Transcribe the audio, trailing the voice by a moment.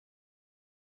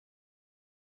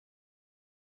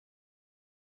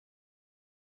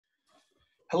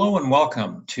Hello and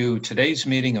welcome to today's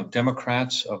meeting of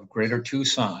Democrats of Greater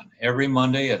Tucson, every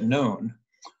Monday at noon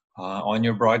on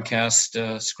your broadcast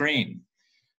screen.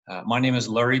 My name is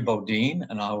Larry Bodine,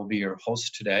 and I will be your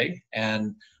host today.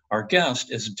 And our guest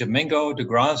is Domingo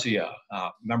DeGrazia,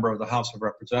 member of the House of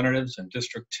Representatives in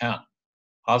District 10.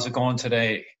 How's it going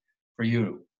today for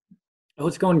you? Oh,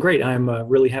 it's going great. I'm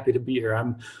really happy to be here.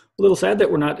 I'm a little sad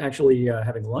that we're not actually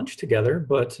having lunch together,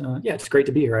 but yeah, it's great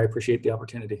to be here. I appreciate the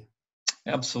opportunity.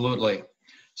 Absolutely.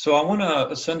 So I want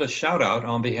to send a shout out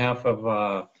on behalf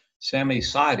of Sammy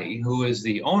Sadi, who is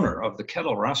the owner of the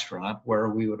Kettle Restaurant where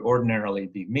we would ordinarily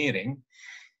be meeting.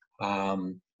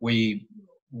 We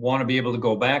want to be able to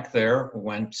go back there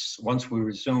once we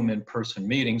resume in-person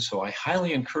meetings. So I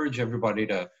highly encourage everybody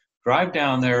to drive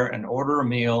down there and order a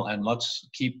meal, and let's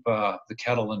keep the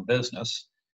Kettle in business.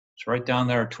 It's right down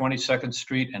there at 22nd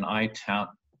Street and I-10.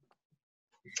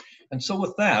 And so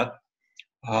with that,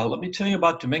 let me tell you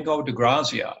about Domingo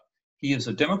DeGrazia. He is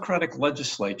a Democratic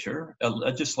legislator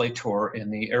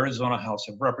in the Arizona House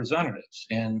of Representatives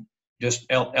in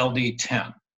just LD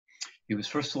 10. He was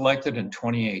first elected in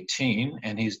 2018,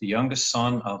 and he's the youngest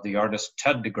son of the artist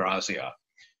Ted DeGrazia.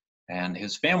 And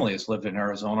his family has lived in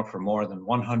Arizona for more than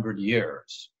 100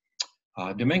 years.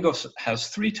 Domingo has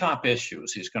three top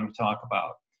issues he's going to talk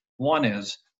about. One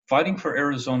is fighting for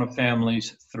Arizona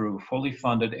families through fully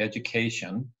funded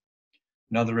education.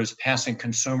 Another is passing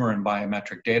consumer and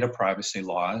biometric data privacy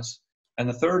laws. And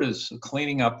the third is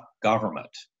cleaning up government.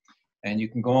 And you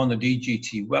can go on the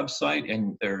DGT website,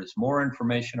 and there's more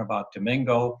information about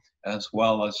Domingo, as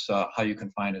well as how you can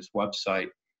find his website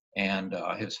and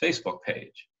his Facebook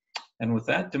page. And with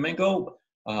that, Domingo,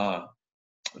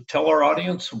 tell our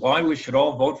audience why we should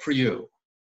all vote for you.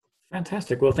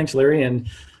 Fantastic. Well, thanks, Larry. And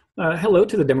hello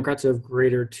to the Democrats of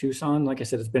Greater Tucson. Like I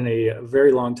said, it's been a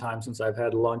very long time since I've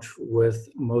had lunch with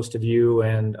most of you,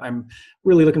 and I'm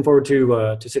really looking forward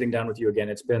to sitting down with you again.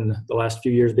 It's been the last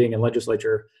few years being in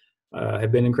legislature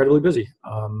have been incredibly busy,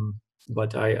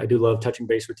 but I do love touching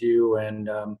base with you and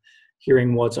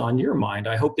hearing what's on your mind.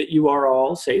 I hope that you are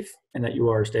all safe and that you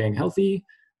are staying healthy,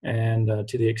 and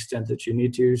to the extent that you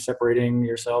need to, separating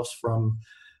yourselves from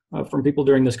people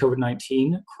during this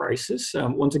COVID-19 crisis.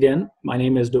 Once again, my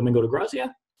name is Domingo DeGrazia.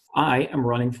 I am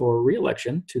running for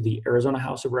re-election to the Arizona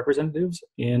House of Representatives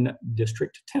in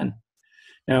District 10.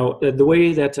 Now, the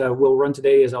way that we'll run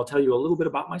today is I'll tell you a little bit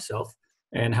about myself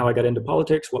and how I got into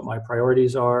politics, what my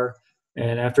priorities are.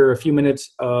 And after a few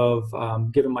minutes of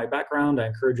giving my background, I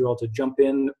encourage you all to jump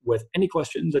in with any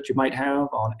questions that you might have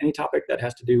on any topic that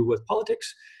has to do with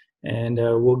politics. And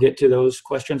we'll get to those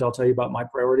questions. I'll tell you about my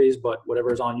priorities, but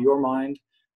whatever is on your mind,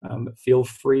 feel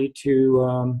free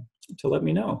to let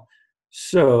me know.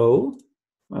 So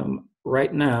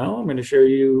right now, I'm going to show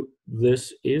you,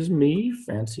 this is me,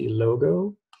 fancy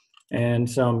logo, and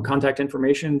some contact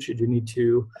information should you need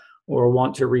to or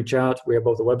want to reach out. We have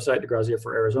both a website, DeGrazia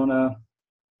for Arizona,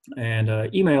 and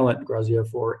email at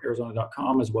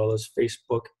DeGrazia4Arizona.com, as well as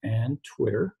Facebook and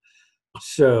Twitter.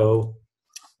 So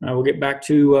we'll get back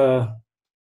to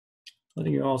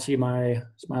letting you all see my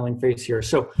smiling face here.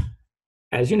 So,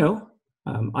 as you know,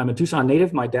 I'm a Tucson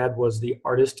native. My dad was the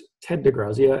artist Ted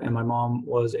DeGrazia, and my mom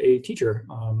was a teacher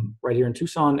right here in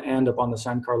Tucson and up on the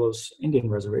San Carlos Indian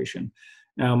Reservation.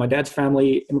 Now, my dad's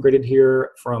family immigrated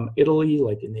here from Italy,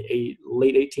 like in the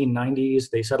late 1890s.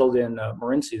 They settled in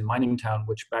Morenci, the mining town,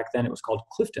 which back then it was called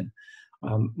Clifton.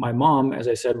 My mom, as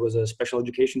I said, was a special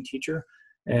education teacher,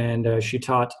 and she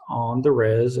taught on the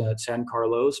res at San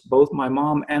Carlos. Both my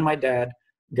mom and my dad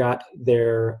got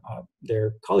their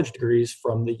college degrees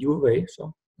from the U of A,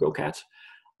 so go Cats.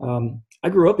 I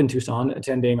grew up in Tucson,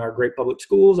 attending our great public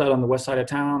schools out on the west side of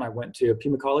town. I went to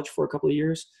Pima College for a couple of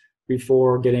years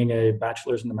before getting a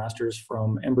bachelor's and a master's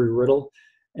from Embry-Riddle.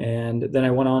 And then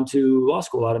I went on to law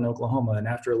school out in Oklahoma. And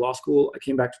after law school, I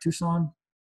came back to Tucson.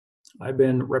 I've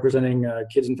been representing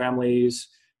kids and families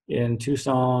in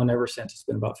Tucson ever since. It's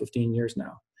been about 15 years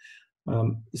now.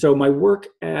 So my work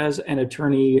as an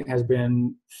attorney has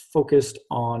been focused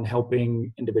on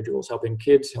helping individuals, helping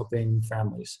kids, helping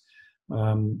families.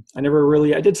 I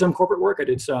did some corporate work. I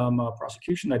did some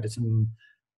prosecution. I did some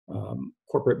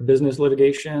corporate business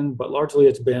litigation, but largely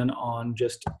it's been on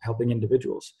just helping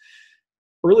individuals.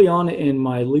 Early on in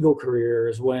my legal career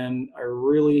is when I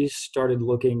really started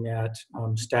looking at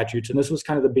statutes, and this was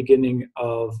kind of the beginning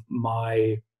of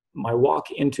my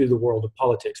walk into the world of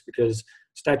politics, because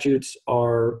statutes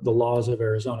are the laws of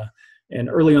Arizona. And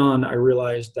early on, I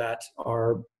realized that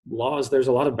our laws, there's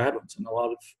a lot of bad ones and a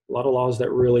lot of laws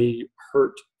that really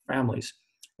hurt families.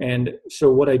 And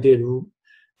so what I did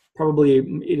probably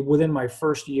within my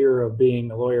first year of being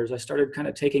a lawyer, I started kind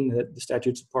of taking the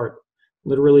statutes apart,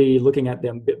 literally looking at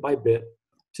them bit by bit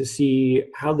to see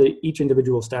how each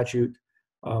individual statute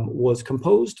was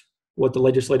composed, what the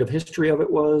legislative history of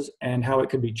it was, and how it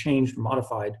could be changed or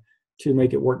modified to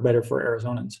make it work better for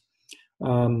Arizonans.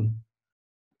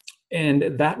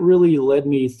 And that really led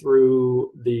me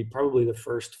through probably the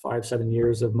first 5-7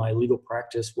 years of my legal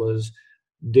practice, was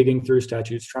digging through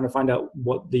statutes, trying to find out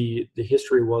what the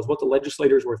history was, what the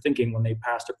legislators were thinking when they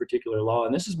passed a particular law.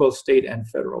 And this is both state and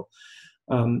federal.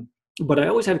 But I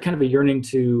always had kind of a yearning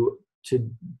to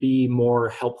be more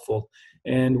helpful.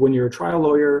 And when you're a trial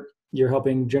lawyer, you're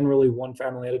helping generally one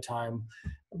family at a time.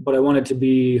 But I wanted to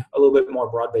be a little bit more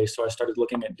broad-based, so I started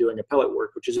looking at doing appellate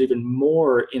work, which is even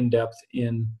more in-depth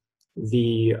in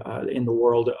the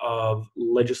world of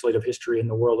legislative history, in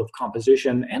the world of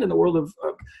composition, and in the world of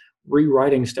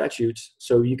rewriting statutes,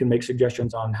 so you can make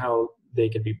suggestions on how they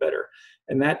could be better.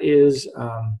 And that is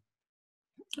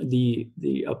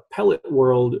the appellate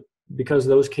world, because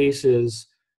those cases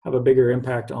have a bigger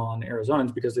impact on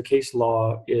Arizonans, because the case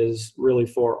law is really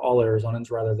for all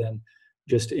Arizonans rather than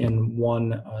just in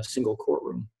one single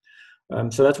courtroom.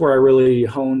 So that's where I really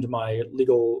honed my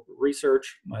legal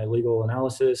research, my legal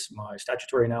analysis, my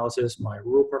statutory analysis, my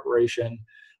rule preparation,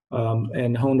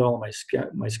 and honed all of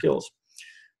my skills.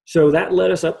 So that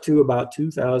led us up to about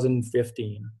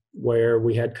 2015, where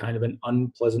we had kind of an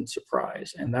unpleasant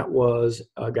surprise. And that was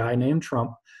a guy named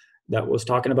Trump that was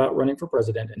talking about running for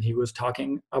president. And he was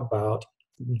talking about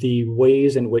the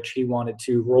ways in which he wanted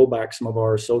to roll back some of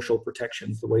our social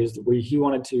protections, the ways that he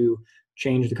wanted to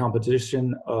change the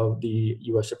composition of the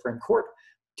U.S. Supreme Court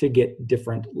to get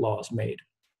different laws made.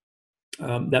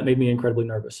 That made me incredibly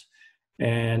nervous.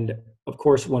 And of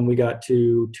course, when we got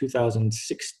to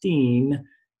 2016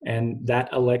 and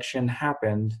that election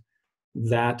happened,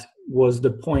 that was the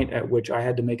point at which I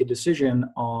had to make a decision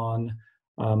on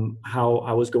how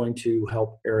I was going to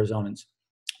help Arizonans.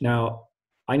 Now,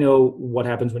 I know what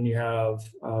happens when you have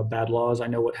bad laws. I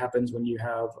know what happens when you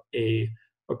have a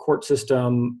court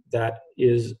system that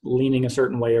is leaning a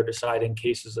certain way or deciding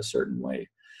cases a certain way.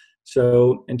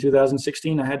 So in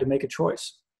 2016, I had to make a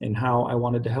choice in how I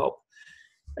wanted to help.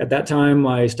 At that time,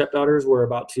 my stepdaughters were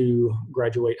about to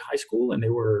graduate high school, and they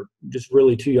were just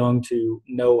really too young to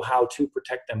know how to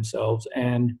protect themselves.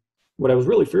 And what I was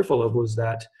really fearful of was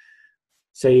that,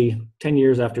 say, 10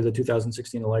 years after the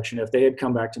 2016 election, if they had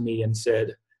come back to me and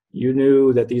said, "You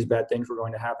knew that these bad things were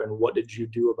going to happen, what did you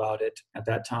do about it at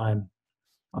that time?"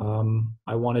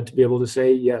 I wanted to be able to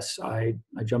say, yes, I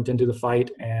jumped into the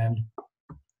fight and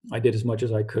I did as much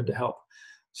as I could to help.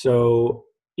 So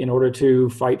in order to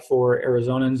fight for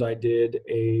Arizonans, I did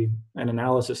an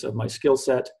analysis of my skill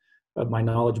set, of my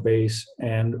knowledge base,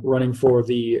 and running for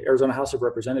the Arizona House of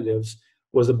Representatives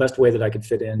was the best way that I could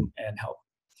fit in and help.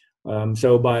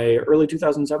 So by early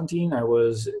 2017, I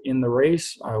was in the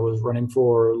race. I was running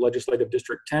for Legislative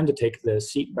District 10 to take the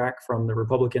seat back from the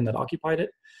Republican that occupied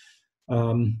it.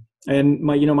 And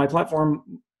my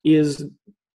platform is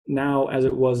now as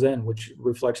it was then, which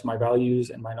reflects my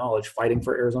values and my knowledge, fighting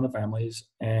for Arizona families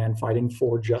and fighting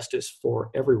for justice for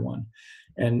everyone.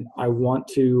 And I want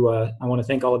to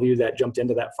thank all of you that jumped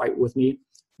into that fight with me.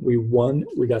 We won.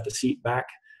 We got the seat back.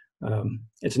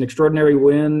 It's an extraordinary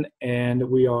win, and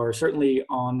we are certainly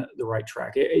on the right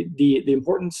track. The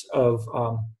importance of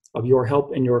your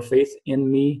help and your faith in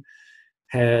me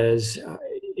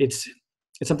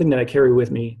it's something that I carry with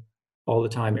me all the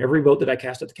time. Every vote that I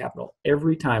cast at the Capitol,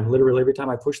 literally every time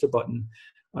I push the button,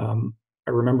 I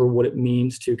remember what it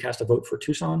means to cast a vote for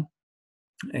Tucson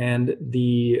and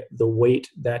the weight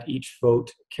that each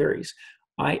vote carries.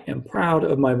 I am proud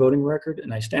of my voting record,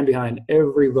 and I stand behind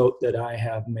every vote that I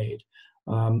have made.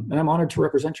 And I'm honored to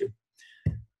represent you.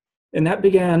 And that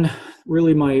began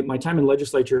really my time in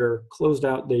legislature, closed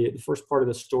out the first part of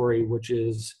the story, which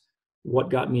is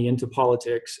what got me into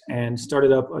politics, and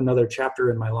started up another chapter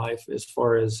in my life as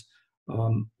far as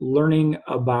learning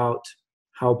about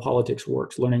how politics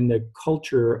works, learning the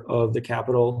culture of the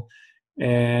Capitol,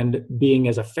 and being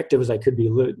as effective as I could be,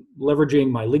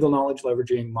 leveraging my legal knowledge,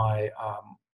 leveraging my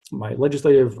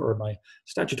legislative or my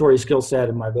statutory skill set,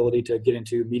 and my ability to get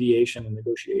into mediation and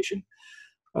negotiation.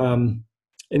 And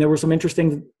there were some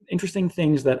interesting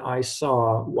things that I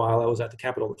saw while I was at the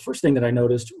Capitol. The first thing that I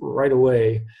noticed right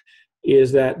away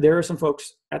is that there are some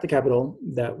folks at the Capitol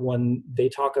that when they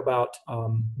talk about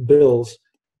bills,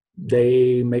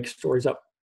 they make stories up.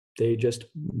 They just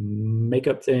make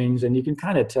up things, and you can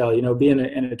kind of tell, being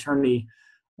an attorney,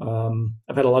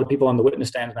 I've had a lot of people on the witness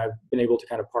stand, and I've been able to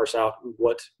kind of parse out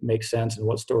what makes sense and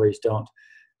what stories don't.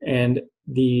 And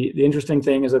the interesting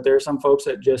thing is that there are some folks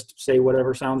that just say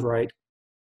whatever sounds right,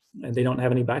 and they don't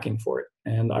have any backing for it.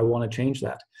 And I want to change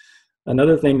that.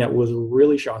 Another thing that was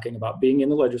really shocking about being in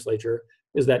the legislature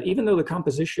is that even though the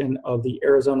composition of the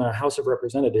Arizona House of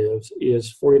Representatives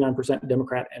is 49%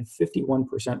 Democrat and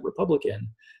 51% Republican,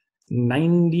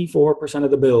 94%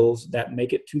 of the bills that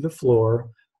make it to the floor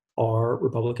are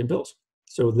Republican bills.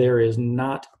 So there is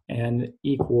not an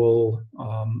equal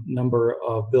number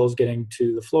of bills getting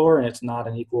to the floor, and it's not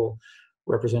an equal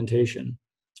representation.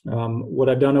 What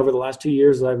I've done over the last 2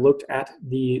 years is I've looked at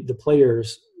the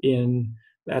players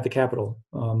at the Capitol.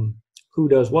 Who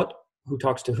does what, who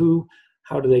talks to who,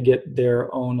 how do they get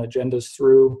their own agendas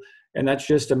through, and that's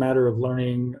just a matter of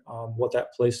learning what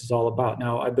that place is all about.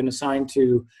 Now, I've been assigned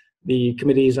to the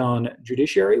committees on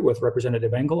judiciary with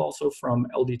Representative Engel, also from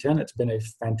LD10. It's been a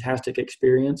fantastic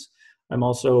experience. I'm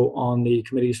also on the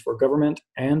committees for government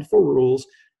and for rules,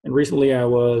 and recently I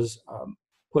was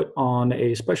put on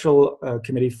a special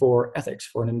committee for ethics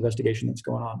for an investigation that's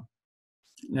going on.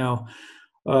 Now,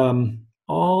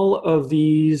 all of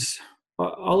these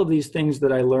things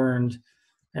that I learned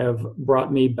have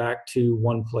brought me back to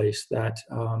one place, that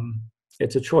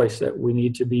it's a choice that we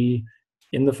need to be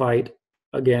in the fight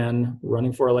again,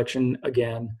 running for election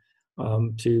again,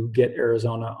 to get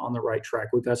Arizona on the right track.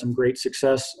 We've had some great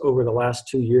success over the last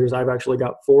 2 years. I've actually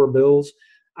got 4 bills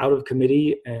out of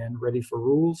committee and ready for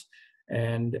rules.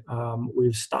 And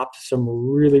we've stopped some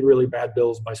really, really bad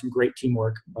bills by some great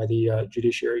teamwork by the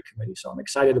Judiciary Committee. So I'm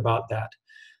excited about that.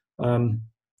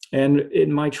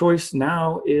 And my choice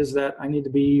now is that I need to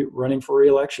be running for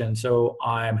re-election. So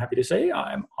I'm happy to say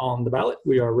I'm on the ballot.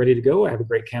 We are ready to go. I have a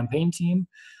great campaign team.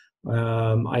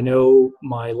 I know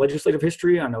my legislative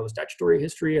history. I know the statutory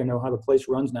history. I know how the place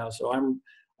runs now. So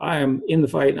I am in the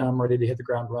fight, and I'm ready to hit the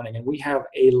ground running. And we have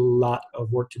a lot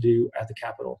of work to do at the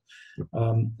Capitol,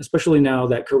 especially now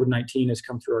that COVID-19 has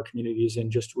come through our communities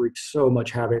and just wreaked so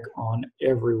much havoc on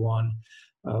everyone.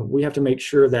 We have to make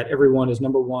sure that everyone is,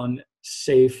 number one,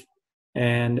 safe,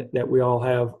 and that we all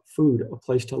have food, a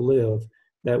place to live,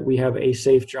 that we have a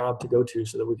safe job to go to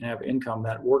so that we can have income,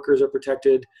 that workers are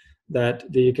protected,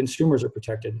 that the consumers are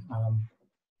protected.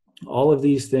 All of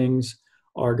these things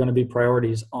are going to be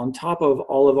priorities on top of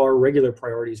all of our regular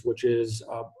priorities, which is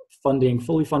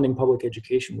fully funding public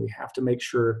education. We have to make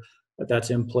sure that that's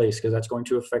in place, because that's going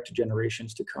to affect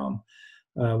generations to come.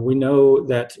 We know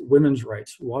that women's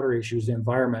rights, water issues, the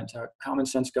environment, common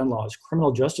sense gun laws,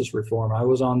 criminal justice reform. I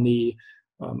was on the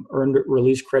Earned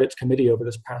Release Credits Committee over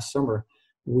this past summer.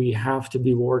 We have to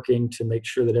be working to make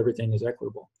sure that everything is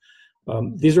equitable.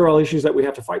 These are all issues that we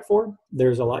have to fight for.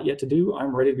 There's a lot yet to do.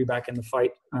 I'm ready to be back in the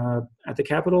fight at the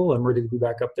Capitol. I'm ready to be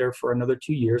back up there for another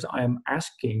 2 years. I am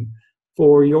asking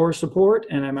for your support,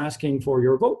 and I'm asking for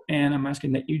your vote, and I'm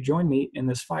asking that you join me in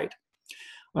this fight.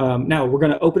 Now, we're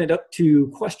going to open it up to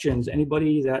questions.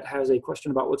 Anybody that has a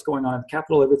question about what's going on at the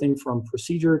Capitol, everything from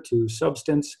procedure to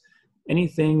substance,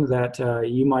 anything that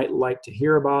you might like to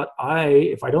hear about.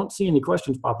 If I don't see any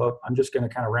questions pop up, I'm just going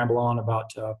to kind of ramble on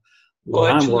about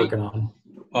what I'm working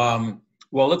on.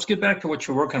 Well, let's get back to what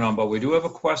you're working on, but we do have a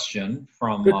question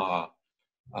from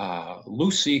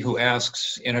Lucy, who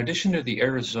asks, in addition to the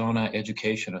Arizona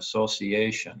Education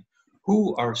Association,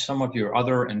 who are some of your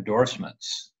other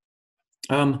endorsements?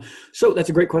 So that's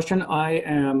a great question. I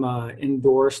am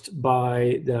endorsed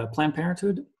by the Planned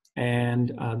Parenthood and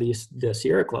the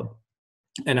Sierra Club,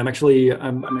 and I'm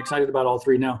excited about all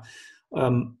three now.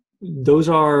 Those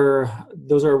are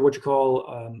what you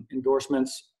call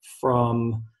endorsements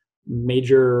from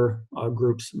major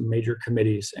groups, major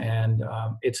committees, and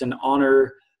it's an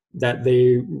honor that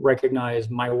they recognize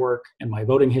my work and my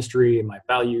voting history and my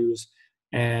values,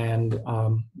 and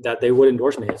that they would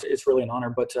endorse me. It's really an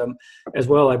honor. But as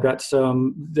well, I've got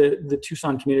the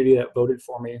Tucson community that voted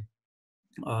for me,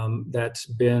 that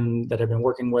I've been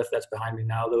working with, that's behind me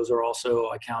now. Those are also,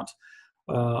 I count,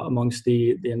 amongst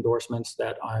the endorsements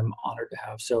that I'm honored to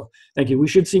have. So thank you. We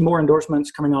should see more endorsements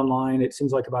coming online. It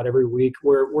seems like about every week.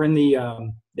 We're in the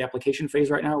application phase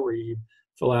right now, where you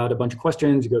fill out a bunch of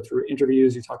questions, you go through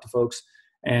interviews, you talk to folks,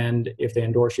 and if they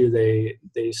endorse you,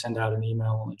 they send out an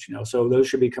email and let you know. So those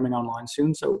should be coming online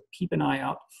soon. So keep an eye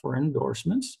out for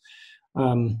endorsements.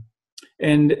 And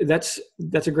that's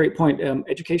a great point.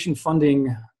 Education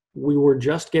funding, we were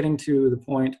just getting to the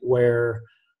point where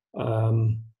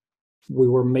we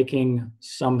were making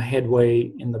some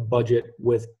headway in the budget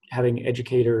with having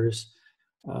educators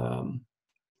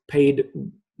paid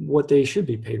what they should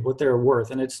be paid, what they're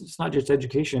worth. And it's not just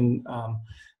education,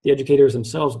 the educators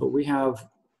themselves, but we have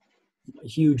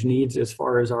huge needs as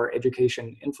far as our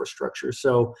education infrastructure.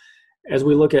 So as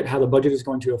we look at how the budget is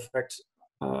going to affect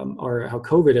or how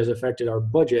COVID has affected our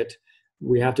budget,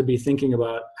 we have to be thinking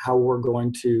about how we're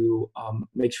going to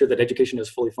make sure that education is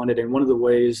fully funded. And one of the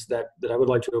ways that I would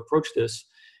like to approach this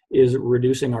is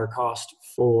reducing our cost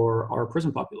for our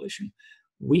prison population.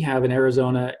 We have in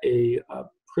Arizona a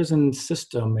prison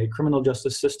system, a criminal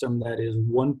justice system that is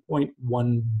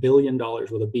 $1.1 billion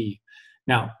with a B.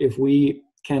 Now, if we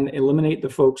can eliminate the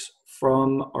folks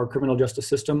from our criminal justice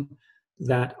system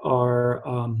that are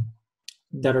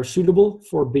suitable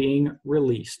for being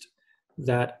released,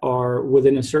 that are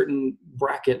within a certain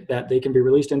bracket that they can be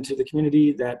released into the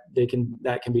community, that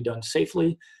can be done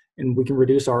safely, and we can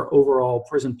reduce our overall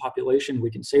prison population,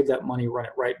 we can save that money, run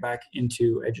it right back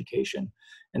into education.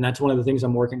 And that's one of the things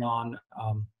I'm working on.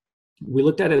 We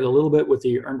looked at it a little bit with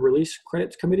the Earned Release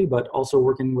Credits Committee, but also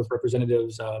working with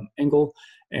Representatives Engel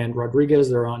and Rodriguez.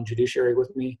 They're on Judiciary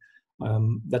with me.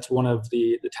 That's one of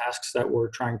the tasks that we're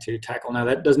trying to tackle. Now,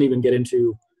 that doesn't even get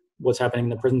into what's happening in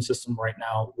the prison system right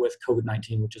now with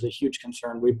COVID-19, which is a huge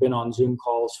concern. We've been on Zoom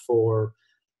calls for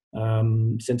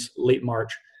since late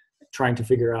March, trying to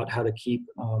figure out how to keep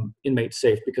inmates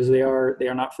safe, because they are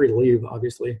not free to leave,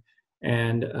 obviously,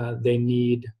 and they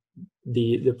need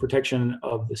the protection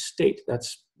of the state.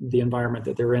 That's the environment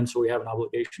that they're in, so we have an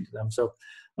obligation to them. So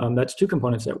that's two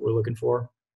components that we're looking for.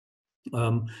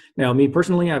 Now, me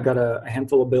personally, I've got a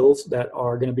handful of bills that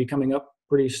are going to be coming up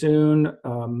pretty soon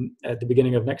at the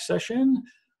beginning of next session.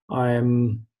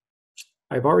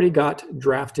 I've already got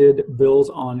drafted bills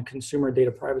on consumer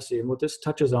data privacy, and what this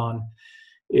touches on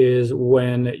is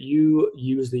when you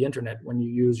use the internet, when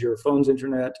you use your phone's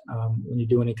internet, when you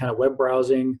do any kind of web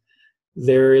browsing,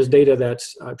 there is data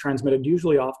that's transmitted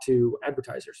usually off to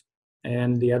advertisers.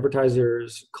 And the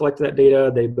advertisers collect that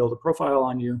data, they build a profile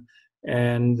on you,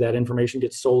 and that information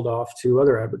gets sold off to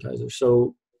other advertisers.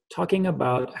 So talking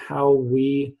about how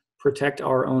we protect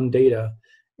our own data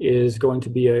is going to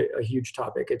be a huge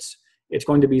topic. It's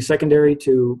going to be secondary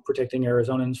to protecting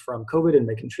Arizonans from COVID and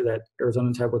making sure that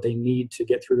Arizonans have what they need to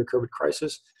get through the COVID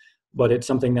crisis. But it's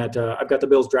something that I've got the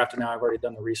bills drafted now. I've already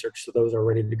done the research, so those are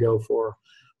ready to go for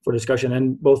discussion.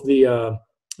 And both the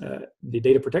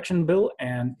data protection bill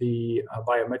and the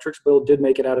biometrics bill did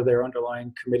make it out of their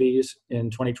underlying committees in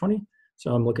 2020.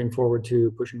 So I'm looking forward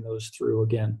to pushing those through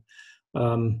again.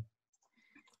 I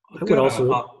would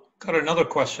also got another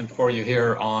question for you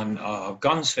here on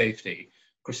gun safety.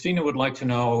 Christina would like to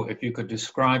know if you could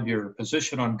describe your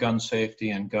position on gun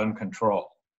safety and gun control.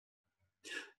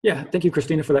 Yeah, thank you,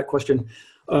 Christina, for that question.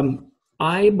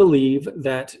 I believe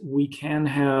that we can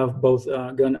have both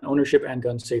gun ownership and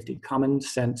gun safety, common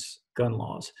sense gun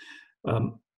laws.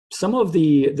 Some of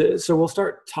so we'll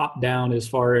start top down as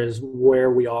far as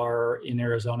where we are in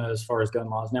Arizona as far as gun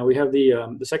laws. Now, we have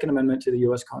the Second Amendment to the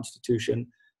U.S. Constitution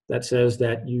that says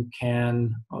that you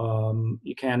can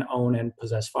own and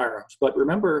possess firearms. But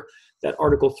remember that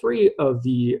Article 3 of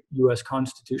the U.S.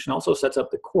 Constitution also sets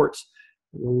up the courts,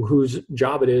 whose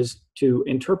job it is to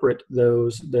interpret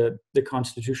the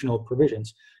constitutional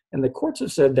provisions. And the courts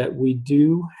have said that we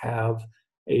do have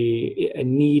a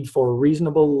need for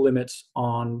reasonable limits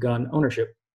on gun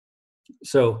ownership.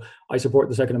 So I support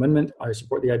the Second Amendment. I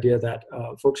support the idea that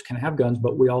folks can have guns,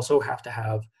 but we also have to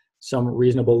have some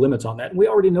reasonable limits on that. And we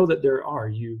already know that there are.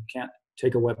 You can't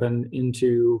take a weapon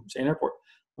into, say, an airport.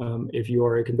 If you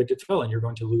are a convicted felon, you're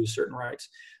going to lose certain rights.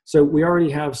 So we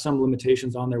already have some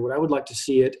limitations on there. What I would like to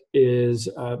see it is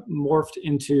morphed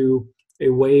into a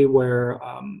way where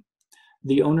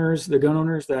the gun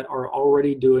owners that are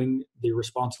already doing the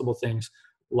responsible things,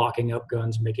 locking up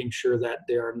guns, making sure that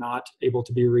they are not able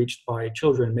to be reached by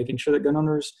children, making sure that gun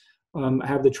owners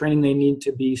have the training they need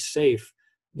to be safe.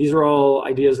 These are all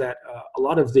ideas that a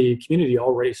lot of the community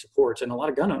already supports and a lot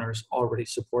of gun owners already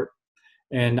support.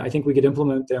 And I think we could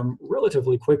implement them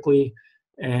relatively quickly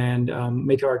and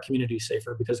make our community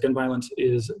safer, because gun violence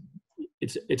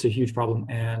it's a huge problem,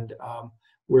 and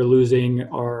we're losing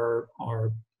our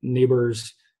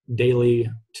neighbors daily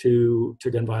to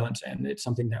gun violence, and it's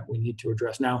something that we need to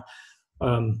address. Now,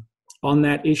 on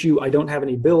that issue, I don't have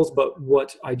any bills, but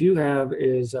what I do have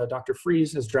is Dr.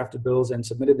 Freeze has drafted bills and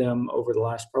submitted them over the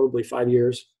last probably 5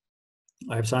 years.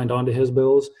 I've signed on to his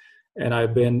bills, and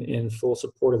I've been in full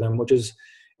support of them,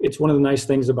 it's one of the nice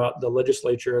things about the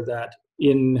legislature that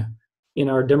in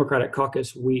our Democratic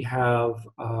caucus, we have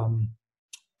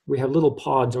little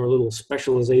pods or little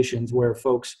specializations where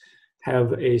folks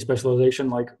have a specialization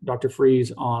like Dr.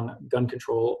 Freeze on gun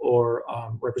control, or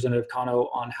Representative Cano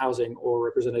on housing, or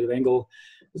Representative Engel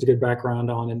has a good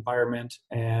background on environment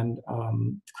and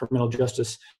criminal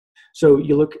justice. So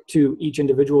you look to each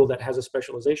individual that has a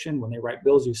specialization. When they write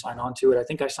bills, you sign on to it. I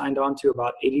think I signed on to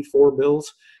about 84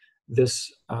 bills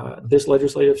this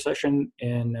legislative session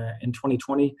in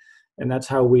 2020, and that's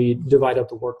how we divide up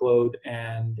the workload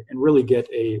and really get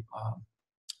a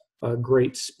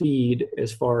great speed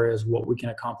as far as what we can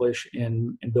accomplish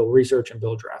in bill research and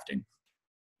bill drafting.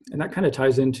 And that kind of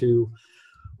ties into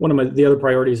one of the other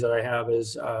priorities that I have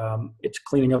is it's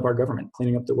cleaning up our government,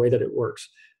 cleaning up the way that it works.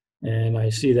 And I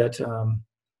see that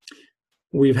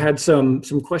we've had some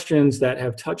questions that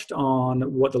have touched on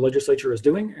what the legislature is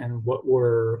doing and what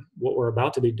we're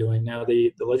about to be doing. Now,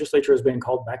 the legislature has been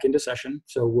called back into session,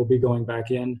 so we'll be going back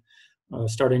in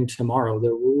starting tomorrow. The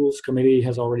Rules Committee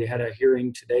has already had a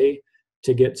hearing today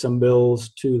to get some bills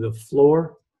to the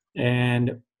floor.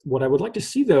 And what I would like to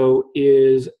see, though,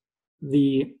 is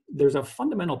there's a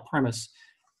fundamental premise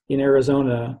in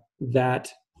Arizona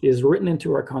that is written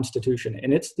into our Constitution,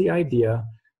 and it's the idea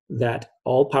that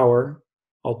all power,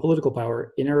 all political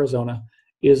power in Arizona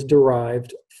is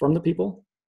derived from the people,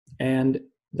 and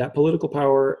that political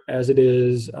power, as it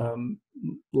is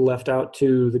left out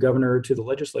to the governor, to the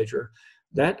legislature,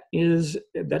 that is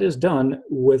done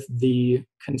with the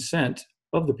consent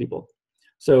of the people.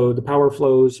 So the power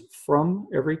flows from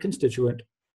every constituent,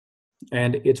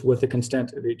 and it's with the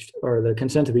consent of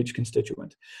each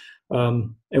constituent.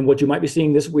 And what you might be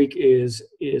seeing this week is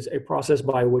a process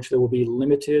by which there will be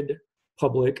limited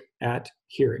public at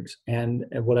hearings. And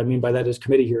what I mean by that is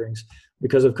committee hearings.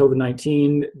 Because of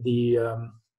COVID-19,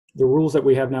 the rules that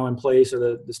we have now in place, or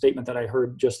the statement that I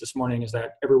heard just this morning, is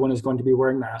that everyone is going to be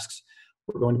wearing masks.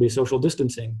 We're going to be social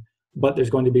distancing, but there's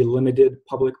going to be limited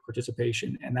public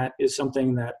participation. And that is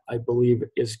something that I believe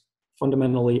is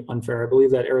fundamentally unfair. I believe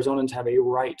that Arizonans have a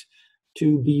right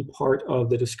to be part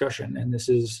of the discussion. And this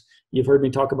is, you've heard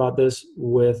me talk about this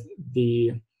with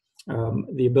the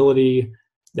ability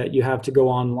that you have to go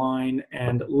online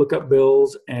and look up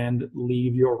bills and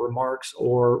leave your remarks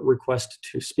or request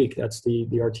to speak. That's the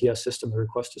RTS system, the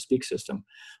request to speak system.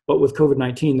 But with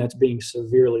COVID-19, that's being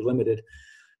severely limited.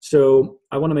 So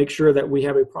I want to make sure that we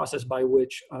have a process by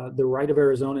which the right of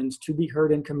Arizonans to be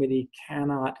heard in committee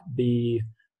cannot be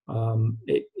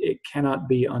it cannot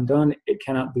be undone. It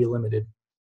cannot be limited.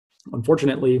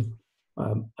 Unfortunately,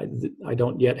 I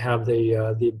don't yet have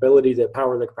the ability, the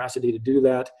power, the capacity to do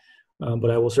that. But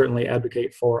I will certainly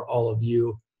advocate for all of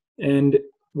you. And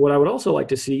what I would also like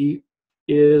to see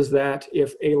is that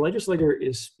if a legislator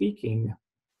is speaking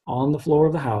on the floor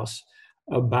of the House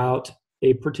about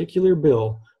a particular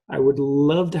bill, I would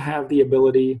love to have the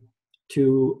ability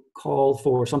to call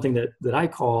for something that I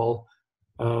call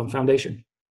foundation.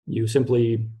 You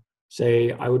simply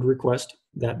say, I would request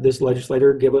that this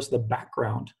legislator give us the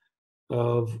background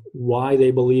of why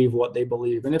they believe what they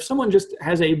believe. And if someone just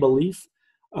has a belief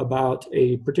about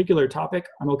a particular topic,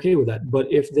 I'm okay with that. But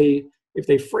if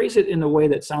they phrase it in a way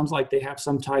that sounds like they have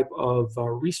some type of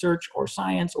research or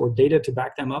science or data to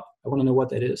back them up, I want to know what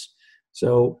that is.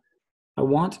 So I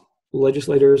want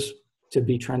legislators to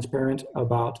be transparent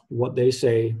about what they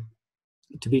say,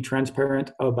 to be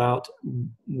transparent about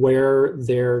where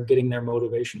they're getting their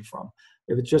motivation from.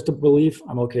 If it's just a belief,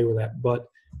 I'm okay with that. But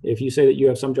if you say that you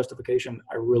have some justification,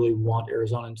 I really want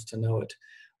Arizonans to know it.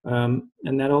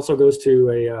 And that also goes to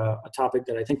a topic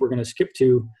that I think we're going to skip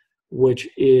to, which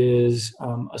is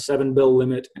a 7-bill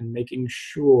limit and making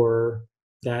sure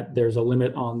that there's a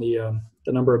limit on the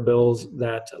number of bills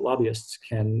that lobbyists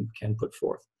can put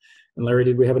forth. And Larry,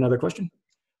 did we have another question?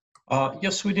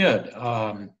 Yes, we did.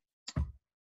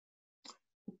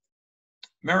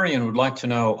 Marion would like to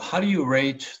know, how do you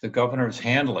rate the governor's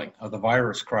handling of the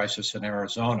virus crisis in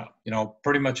Arizona? You know,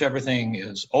 pretty much everything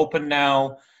is open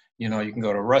now. You know, you can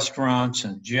go to restaurants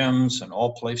and gyms and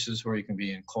all places where you can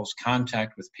be in close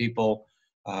contact with people.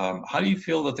 How do you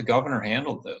feel that the governor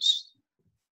handled this?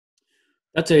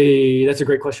 That's a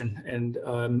great question. And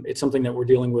it's something that we're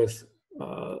dealing with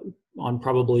on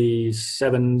probably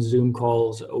 7 Zoom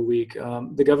calls a week.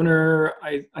 The governor,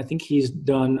 I think he's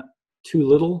done too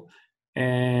little,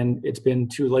 and it's been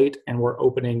too late, and we're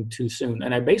opening too soon.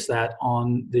 And I base that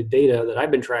on the data that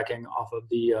I've been tracking off of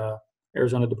the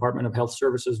Arizona Department of Health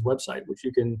Services website, which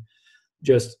you can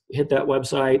just hit that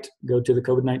website, go to the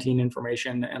COVID-19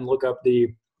 information, and look up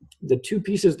the 2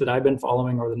 pieces that I've been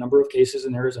following are the number of cases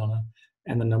in Arizona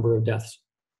and the number of deaths.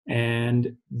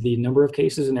 And the number of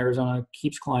cases in Arizona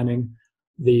keeps climbing.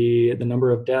 The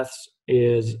number of deaths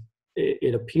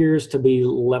it appears to be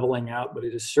leveling out, but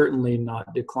it is certainly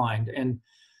not declined. And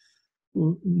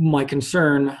my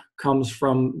concern comes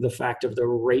from the fact of the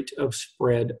rate of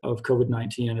spread of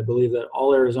COVID-19. And I believe that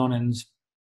all Arizonans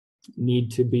need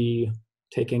to be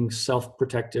taking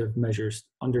self-protective measures,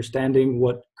 understanding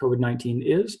what COVID-19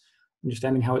 is,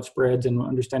 understanding how it spreads, and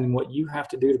understanding what you have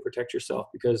to do to protect yourself.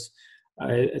 Because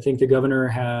I think the governor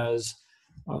has,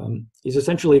 he's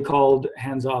essentially called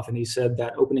hands off, and he said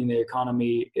that opening the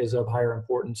economy is of higher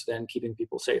importance than keeping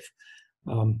people safe.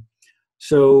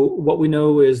 So what we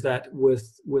know is that with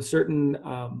certain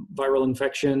viral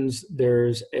infections,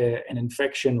 there's an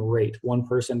infection rate. One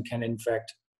person can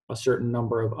infect a certain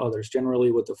number of others.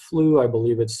 Generally with the flu, I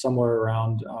believe it's somewhere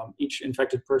around each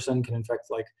infected person can infect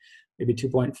like maybe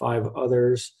 2.5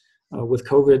 others. With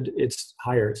COVID, it's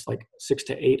higher. It's like 6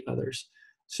 to 8 others.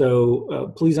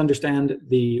 So please understand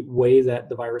the way that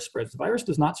the virus spreads. The virus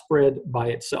does not spread by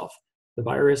itself. The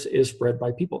virus is spread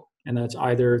by people, and that's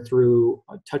either through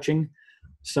touching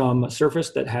some surface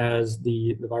that has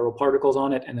the viral particles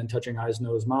on it and then touching eyes,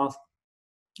 nose, mouth,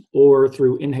 or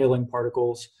through inhaling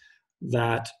particles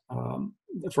that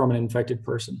from an infected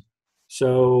person.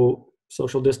 So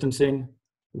social distancing,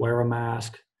 wear a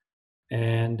mask,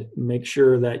 and make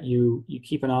sure that you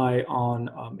keep an eye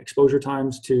on exposure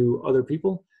times to other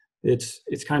people. It's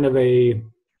kind of a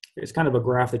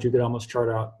graph that you could almost chart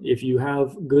out. If you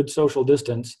have good social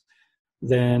distance,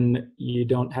 then you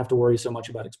don't have to worry so much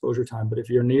about exposure time. But if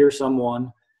you're near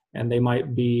someone and they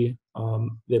might be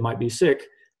sick,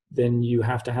 then you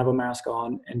have to have a mask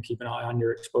on and keep an eye on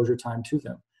your exposure time to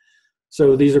them.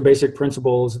 So these are basic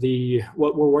principles.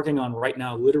 What we're working on right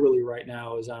now, literally right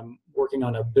now, is I'm working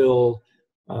on a bill.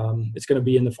 It's going to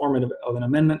be in the form of an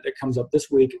amendment that comes up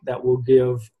this week that will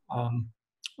give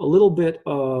a little bit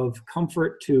of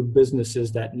comfort to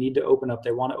businesses that need to open up.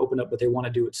 They want to open up, but they want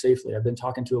to do it safely. I've been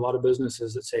talking to a lot of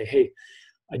businesses that say, hey,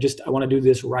 I want to do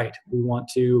this right. We want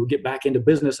to get back into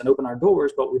business and open our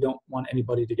doors, but we don't want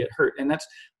anybody to get hurt. And that's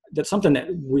something that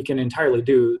we can entirely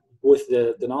do with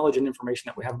the knowledge and information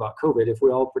that we have about COVID. If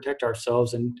we all protect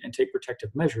ourselves and take protective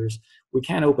measures, we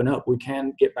can open up. We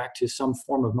can get back to some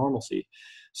form of normalcy.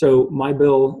 So my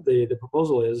bill, the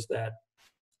proposal is that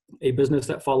a business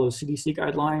that follows CDC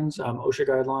guidelines, OSHA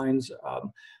guidelines,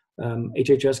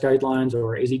 HHS guidelines,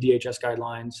 or AZDHS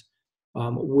guidelines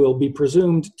will be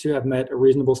presumed to have met a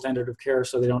reasonable standard of care,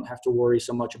 so they don't have to worry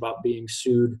so much about being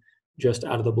sued just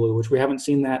out of the blue, which we haven't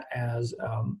seen that as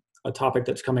a topic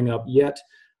that's coming up yet.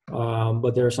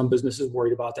 But there are some businesses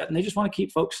worried about that, and they just want to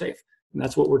keep folks safe. And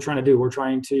that's what we're trying to do. We're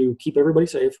trying to keep everybody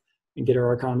safe and get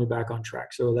our economy back on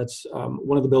track. So that's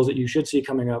one of the bills that you should see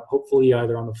coming up, hopefully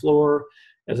either on the floor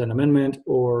as an amendment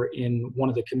or in one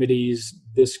of the committees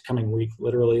this coming week,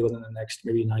 literally within the next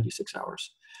maybe 96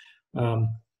 hours. All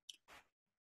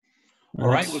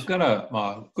right, we've got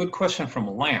a good question from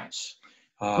Lance.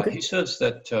 Okay. He says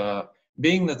that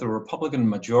being that the Republican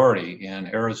majority in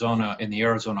the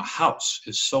Arizona House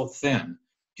is so thin,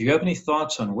 do you have any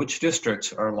thoughts on which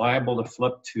districts are liable to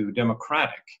flip to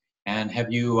Democratic? And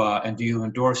do you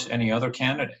endorse any other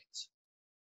candidates?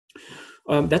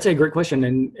 That's a great question,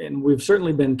 and we've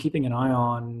certainly been keeping an eye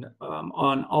on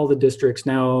all the districts.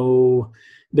 Now,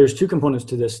 there's two components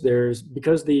to this.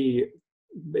 Because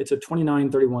it's a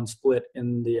 29-31 split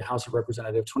in the House of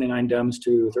Representatives, 29 Dems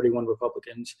to 31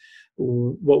 Republicans.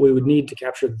 What we would need to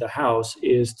capture the House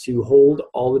is to hold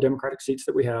all the Democratic seats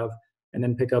that we have and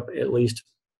then pick up at least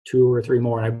 2 or 3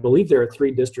 more. And I believe there are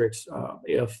 3 districts.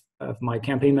 If my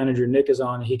campaign manager, Nick, is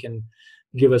on, he can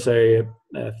give us a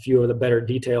few of the better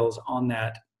details on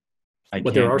that.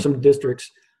 But there are some districts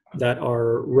that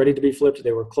are ready to be flipped.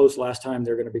 They were close last time.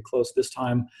 They're going to be close this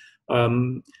time.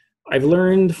 I've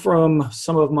learned from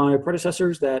some of my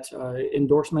predecessors that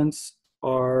endorsements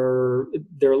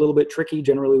they're a little bit tricky.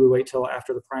 Generally, we wait till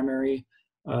after the primary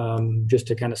just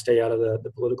to kind of stay out of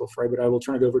the political fray. But I will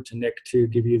turn it over to Nick to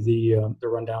give you the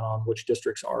rundown on which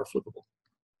districts are flippable.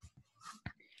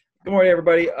 Good morning,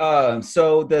 everybody.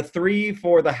 So the 3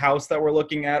 for the House that we're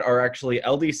looking at are actually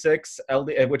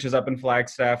LD6, which is up in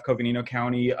Flagstaff, Coconino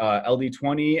County,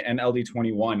 LD20, and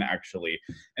LD21, actually.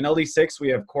 In LD6, we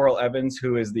have Coral Evans,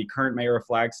 who is the current mayor of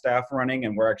Flagstaff, running,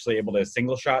 and we're actually able to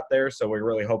single shot there, so we're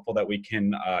really hopeful that we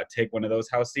can take one of those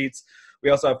House seats.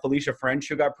 We also have Felicia French,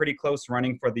 who got pretty close,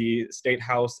 running for the State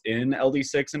House in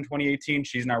LD6 in 2018.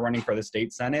 She's now running for the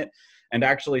State Senate. And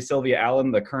actually, Sylvia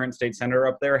Allen, the current state senator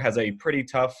up there, has a pretty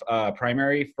tough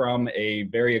primary from a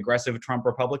very aggressive Trump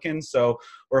Republican. So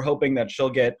we're hoping that she'll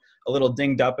get a little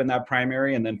dinged up in that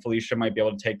primary, and then Felicia might be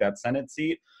able to take that Senate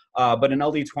seat. But in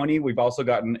LD20, we've also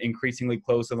gotten increasingly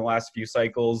close in the last few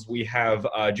cycles. We have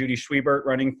Judy Schwiebert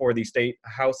running for the State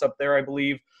House up there, I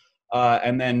believe.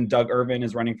 And then Doug Irvin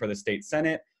is running for the State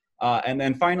Senate. And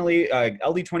then finally,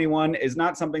 LD21 is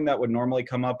not something that would normally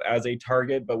come up as a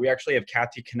target, but we actually have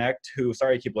Kathy Connect, who,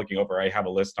 sorry, I keep looking over, I have a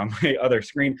list on my other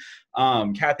screen.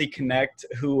 Kathy Connect,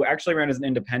 who actually ran as an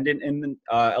independent in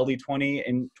LD20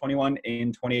 in 21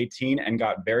 in 2018 and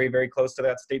got very, very close to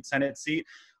that State Senate seat.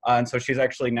 And so she's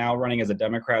actually now running as a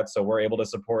Democrat, so we're able to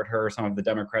support her. Some of the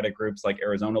Democratic groups like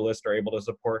Arizona List are able to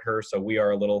support her, so we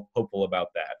are a little hopeful about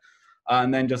that.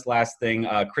 And then just last thing,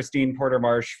 Christine Porter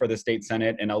Marsh for the state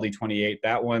Senate in LD 28.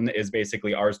 That one is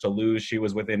basically ours to lose. She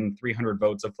was within 300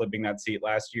 votes of flipping that seat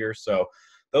last year. So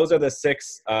those are the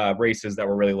 6 races that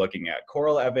we're really looking at.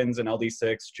 Coral Evans in LD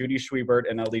 6, Judy Schwiebert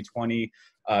in LD 20,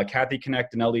 Kathy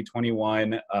Connect in LD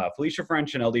 21, Felicia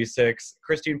French in LD 6,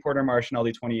 Christine Porter Marsh in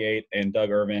LD 28, and Doug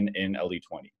Irvin in LD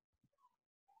 20.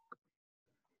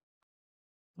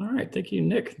 All right, thank you,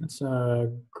 Nick. That's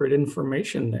great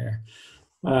information there.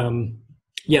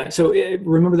 Yeah, so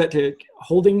remember that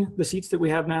holding the seats that we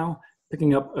have now,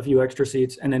 picking up a few extra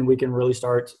seats, and then we can really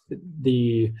start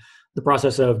the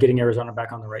process of getting Arizona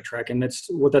back on the right track. And that's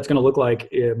what that's going to look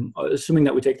like, assuming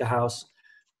that we take the House.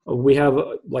 We have,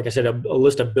 like I said, a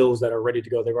list of bills that are ready to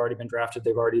go. They've already been drafted.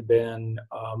 They've already been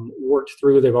worked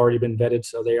through. They've already been vetted,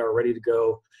 so they are ready to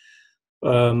go.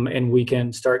 And we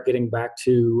can start getting back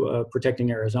to protecting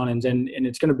Arizonans. And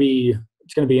it's going to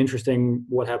be interesting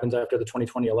what happens after the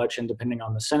 2020 election, depending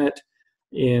on the Senate,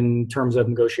 in terms of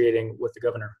negotiating with the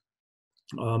governor.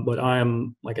 But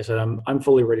like I said, I'm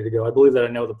fully ready to go. I believe that I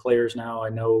know the players now. I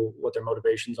know what their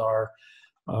motivations are,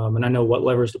 and I know what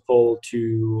levers to pull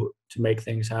to make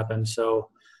things happen. So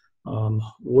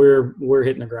we're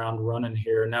hitting the ground running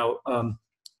here now.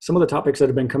 Some of the topics that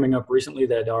have been coming up recently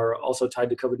that are also tied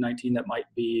to COVID-19 that might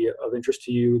be of interest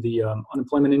to you: the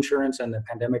unemployment insurance and the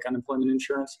pandemic unemployment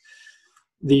insurance.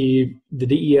 The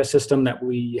DES system that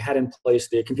we had in place,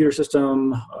 the computer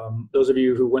system, those of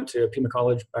you who went to Pima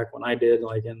College back when I did,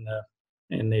 like in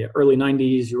the early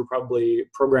 90s, you were probably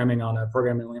programming on a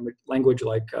programming language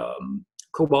like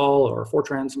COBOL or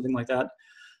Fortran, something like that.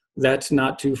 That's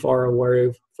not too far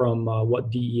away from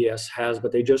what DES has,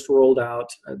 but they just rolled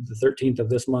out, the 13th of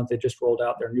this month, they just rolled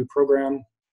out their new program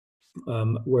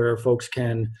where folks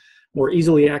can more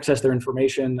easily access their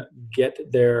information, get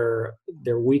their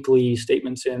weekly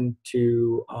statements in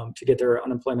to get their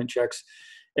unemployment checks.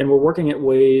 And we're working at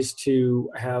ways to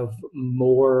have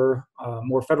more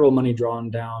federal money drawn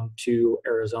down to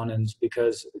Arizonans,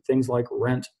 because things like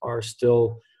rent are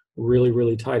still really,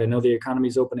 really tight. I know the economy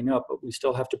is opening up, but we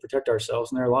still have to protect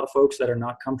ourselves. And there are a lot of folks that are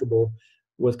not comfortable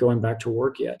with going back to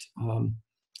work yet.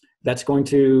 That's going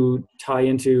to tie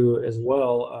into as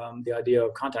well the idea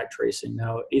of contact tracing.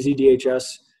 Now, AZDHS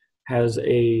has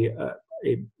a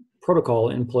protocol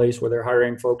in place where they're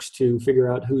hiring folks to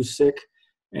figure out who's sick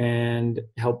and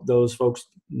help those folks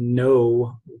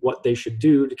know what they should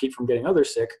do to keep from getting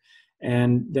others sick.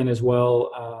 And then as well,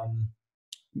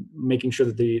 making sure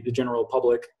that the general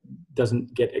public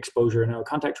doesn't get exposure. Now,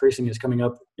 contact tracing is coming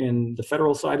up in the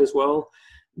federal side as well.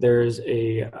 There's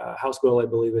a House bill, I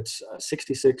believe it's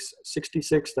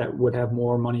 6666, that would have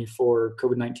more money for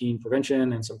COVID-19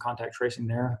 prevention and some contact tracing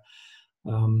there.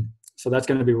 So that's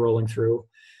going to be rolling through.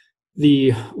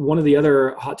 One of the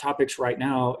other hot topics right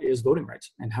now is voting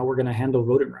rights and how we're going to handle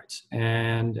voting rights,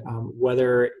 and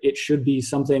whether it should be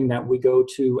something that we go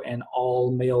to an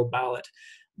all-mail ballot.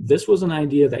 This was an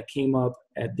idea that came up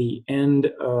at the end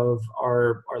of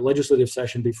our legislative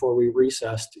session before we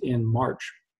recessed in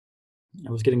March. I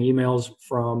was getting emails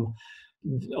from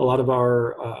a lot of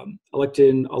our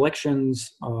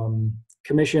elections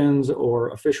commissions or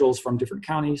officials from different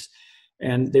counties,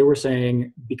 and they were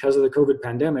saying, because of the COVID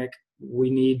pandemic, we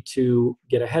need to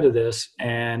get ahead of this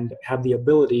and have the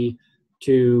ability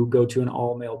to go to an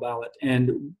all-mail ballot.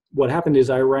 And what happened is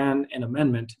I ran an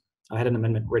amendment. I had an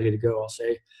amendment ready to go, I'll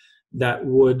say, that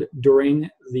would, during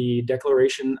the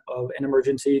declaration of an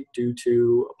emergency due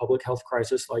to a public health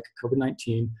crisis like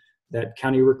COVID-19, that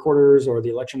county recorders or the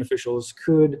election officials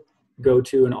could go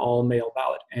to an all-mail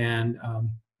ballot. And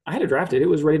I had it drafted. It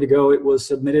was ready to go. It was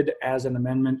submitted as an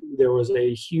amendment. There was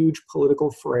a huge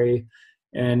political fray,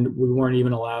 and we weren't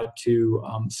even allowed to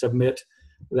submit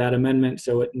that amendment,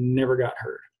 so it never got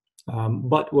heard.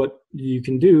 But what you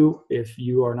can do, if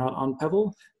you are not on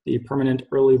PEVL, the permanent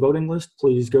early voting list,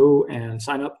 please go and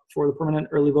sign up for the permanent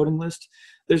early voting list.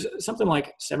 There's something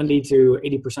like 70 to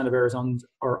 80% of Arizonans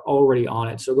are already on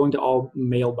it. So going to all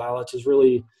mail ballots is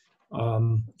really,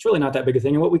 it's really not that big a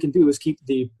thing. And what we can do is keep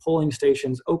the polling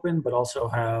stations open, but also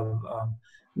have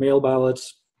mail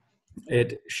ballots.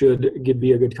 It should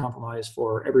be a good compromise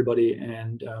for everybody,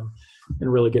 and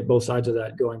really get both sides of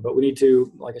that going. But we need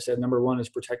to, like I said, number one is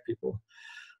protect people.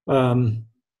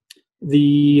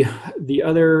 The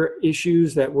other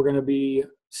issues that we're going to be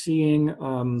seeing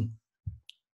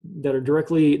that are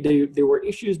directly, they were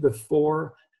issues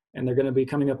before, and they're going to be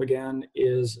coming up again,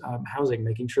 is housing,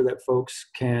 making sure that folks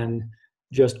can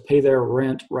just pay their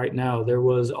rent right now. There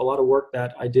was a lot of work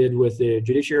that I did with the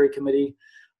Judiciary Committee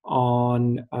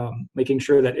on making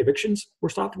sure that evictions were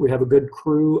stopped. We have a good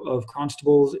crew of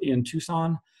constables in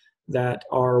Tucson that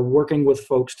are working with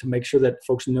folks to make sure that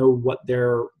folks know what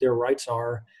their rights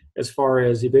are as far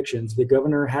as evictions. The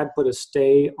governor had put a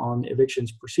stay on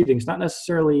evictions proceedings, not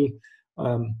necessarily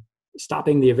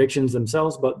stopping the evictions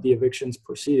themselves, but the evictions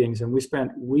proceedings. And we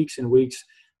spent weeks and weeks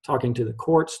talking to the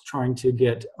courts, trying to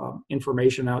get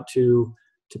information out to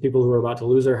people who are about to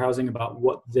lose their housing about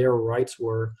what their rights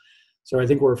were. So I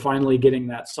think we're finally getting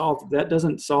that solved. That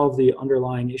doesn't solve the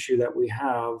underlying issue that we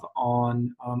have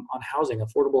on housing,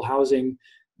 affordable housing.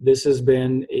 This has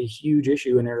been a huge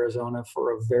issue in Arizona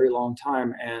for a very long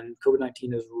time, and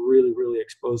COVID-19 is really, really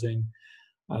exposing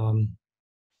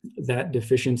that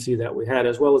deficiency that we had,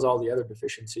 as well as all the other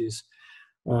deficiencies.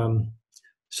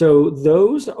 So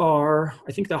those are,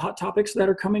 I think, the hot topics that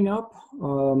are coming up.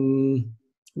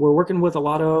 We're working with a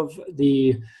lot of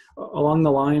along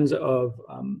the lines of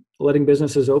letting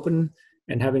businesses open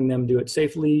and having them do it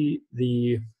safely.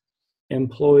 The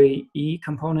employee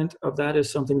component of that is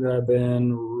something that I've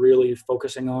been really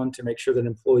focusing on to make sure that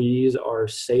employees are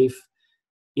safe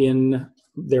in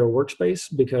their workspace,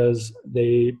 because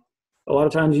a lot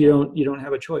of times you don't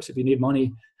have a choice. If you need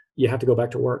money, you have to go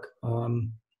back to work.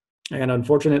 And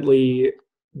unfortunately,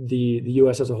 the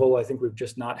U.S. as a whole, I think we've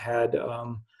just not had,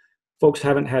 folks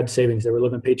haven't had savings. They were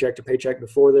living paycheck to paycheck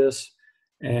before this.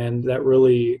 And that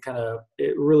really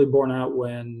really borne out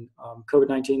when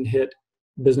COVID-19 hit.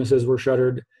 Businesses were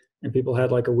shuttered and people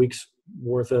had like a week's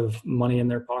worth of money in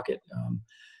their pocket.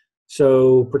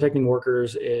 So protecting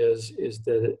workers is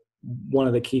one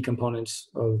of the key components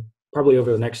of probably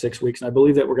over the next 6 weeks. And I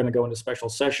believe that we're going to go into special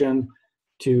session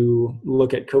to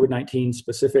look at COVID-19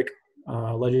 specific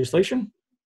legislation.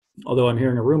 Although I'm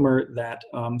hearing a rumor that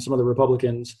some of the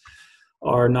Republicans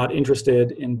are not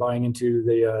interested in buying into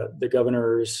the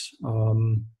governor's,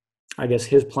 I guess,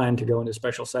 his plan to go into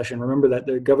special session. Remember that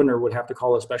the governor would have to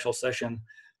call a special session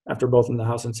after both in the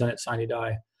House and Senate sine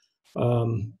die.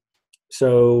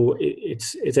 So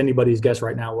it's anybody's guess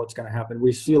right now what's going to happen.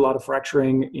 We see a lot of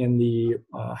fracturing in the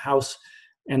House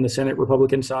and the Senate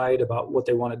Republican side about what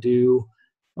they want to do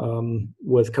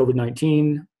with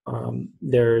COVID-19.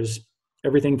 There's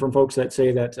everything from folks that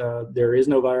say that there is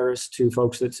no virus to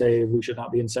folks that say we should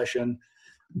not be in session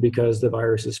because the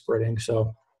virus is spreading.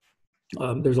 So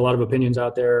there's a lot of opinions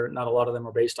out there. Not a lot of them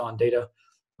are based on data.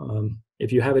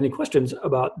 If you have any questions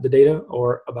about the data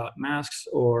or about masks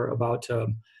or about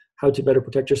how to better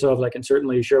protect yourselves, I can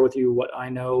certainly share with you what I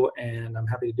know, and I'm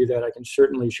happy to do that. I can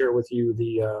certainly share with you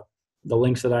the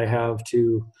links that I have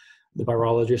to the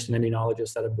virologists and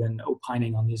immunologists that have been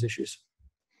opining on these issues.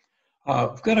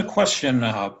 I've got a question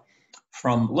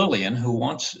from Lillian, who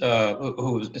wants,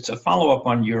 it's a follow-up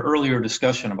on your earlier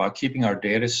discussion about keeping our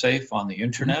data safe on the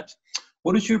internet.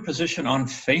 What is your position on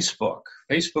Facebook?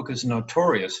 Facebook is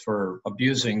notorious for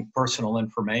abusing personal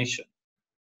information.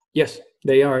 Yes,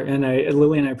 they are. And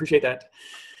Lillian, I appreciate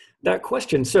that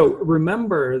question. So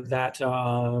remember that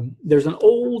there's an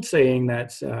old saying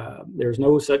that there's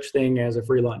no such thing as a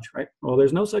free lunch, right? Well,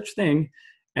 there's no such thing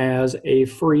as a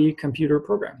free computer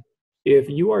program. If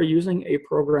you are using a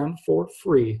program for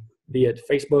free, be it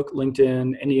Facebook,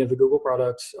 LinkedIn, any of the Google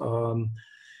products,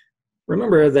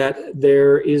 remember that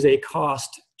there is a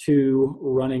cost to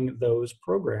running those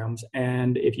programs.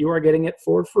 And if you are getting it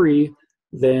for free,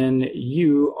 then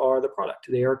you are the product.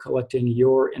 They are collecting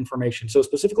your information. So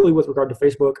specifically with regard to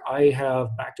Facebook, I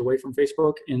have backed away from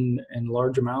Facebook in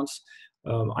large amounts.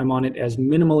 I'm on it as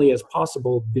minimally as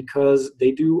possible because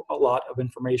they do a lot of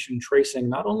information tracing,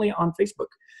 not only on Facebook,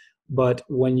 but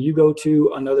when you go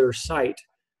to another site,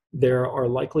 there are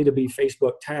likely to be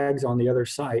Facebook tags on the other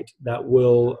site that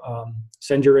will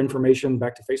send your information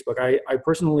back to Facebook. I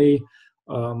personally,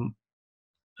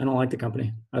 I don't like the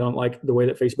company. I don't like the way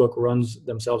that Facebook runs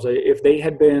themselves. If they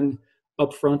had been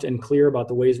upfront and clear about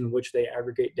the ways in which they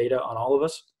aggregate data on all of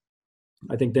us,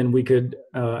 I think then we could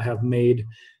have made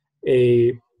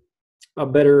a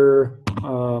better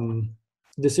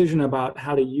decision about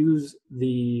how to use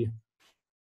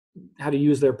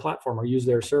their platform or use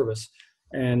their service.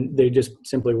 And they just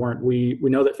simply weren't. We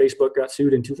know that Facebook got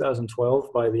sued in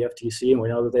 2012 by the FTC, and we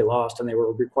know that they lost, and they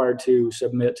were required to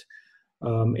submit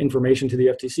information to the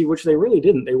FTC, which they really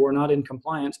didn't. They were not in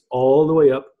compliance all the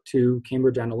way up to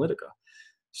Cambridge Analytica.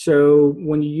 So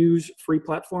when you use free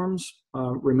platforms,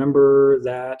 remember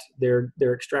that they're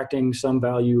extracting some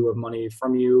value of money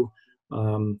from you,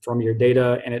 from your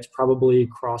data, and it's probably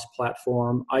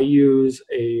cross-platform. I use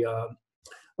a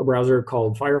browser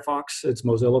called Firefox. It's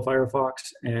Mozilla Firefox,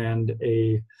 and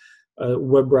a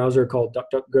web browser called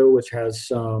DuckDuckGo, which has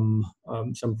some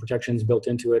protections built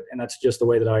into it, and that's just the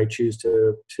way that I choose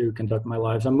to conduct my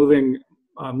lives. I'm moving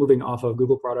off of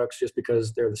Google products just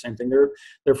because they're the same thing.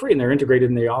 They're free and they're integrated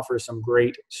and they offer some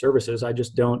great services. I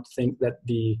just don't think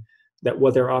that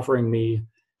what they're offering me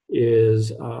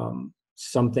is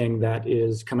something that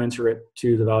is commensurate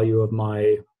to the value of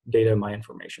my data, my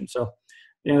information. So,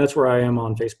 yeah, that's where I am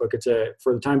on Facebook.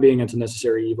 For the time being, it's a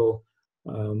necessary evil,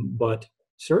 but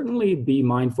certainly be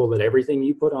mindful that everything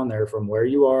you put on there, from where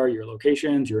you are, your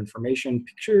locations, your information,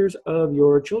 pictures of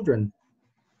your children,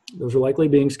 those are likely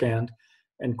being scanned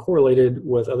and correlated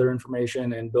with other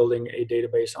information and building a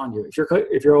database on you.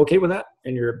 If you're okay with that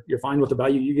and you're fine with the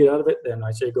value you get out of it, then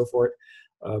I say go for it.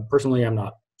 Personally, I'm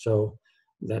not. So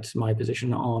that's my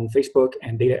position on Facebook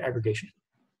and data aggregation.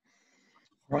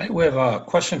 Right. We have a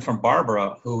question from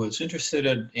Barbara, who is interested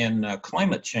in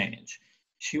climate change.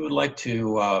 She would like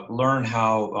to learn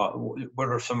what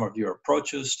are some of your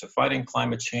approaches to fighting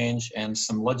climate change and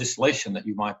some legislation that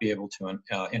you might be able to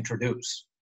introduce.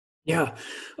 Yeah,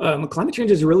 climate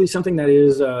change is really something that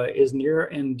is near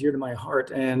and dear to my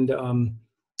heart. And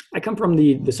I come from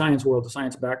the science world, the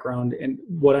science background. And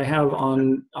what I have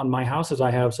on my house is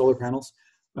I have solar panels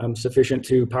sufficient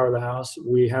to power the house.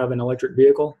 We have an electric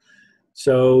vehicle.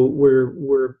 So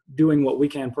we're doing what we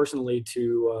can personally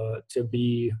to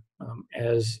be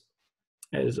as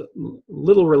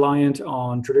little reliant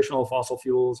on traditional fossil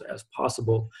fuels as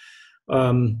possible.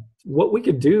 What we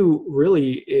could do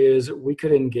really is we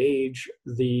could engage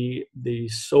the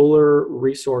solar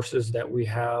resources that we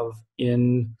have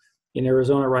in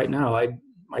Arizona right now.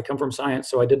 I come from science,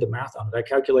 so I did the math on it. I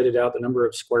calculated out the number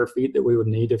of square feet that we would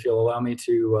need, if you'll allow me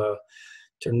to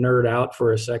nerd out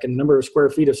for a second, the number of square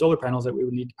feet of solar panels that we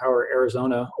would need to power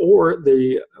Arizona or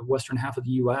the western half of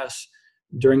the US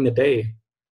during the day.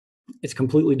 It's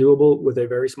completely doable with a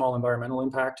very small environmental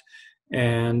impact,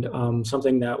 and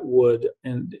something that would,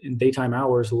 in daytime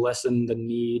hours, lessen the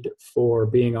need for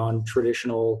being on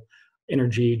traditional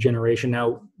energy generation.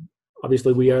 Now,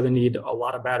 obviously, we either need a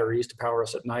lot of batteries to power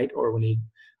us at night, or we need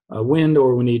wind,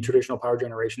 or we need traditional power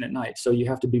generation at night. So you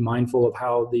have to be mindful of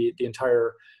how the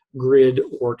entire grid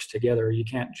works together. You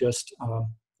can't just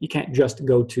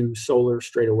go to solar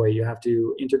straight away. You have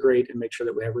to integrate and make sure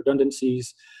that we have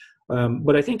redundancies.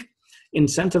 But I think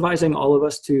incentivizing all of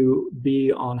us to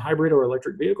be on hybrid or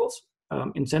electric vehicles,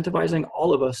 incentivizing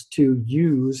all of us to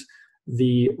use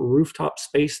the rooftop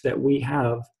space that we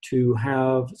have to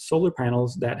have solar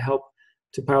panels that help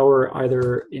to power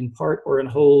either in part or in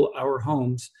whole our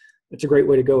homes, it's a great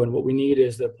way to go. And what we need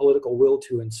is the political will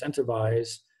to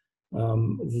incentivize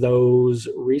those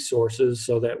resources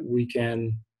so that we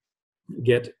can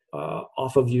get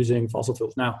off of using fossil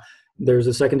fuels. Now, there's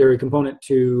a secondary component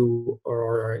to,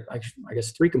 or I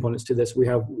guess 3 components to this. We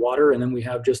have water, and then we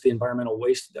have just the environmental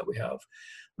waste that we have.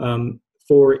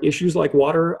 For issues like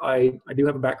water, I do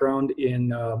have a background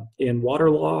in water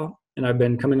law, and I've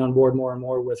been coming on board more and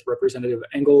more with Representative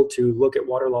Engel to look at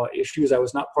water law issues. I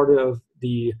was not part of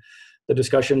the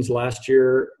discussions last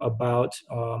year about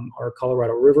our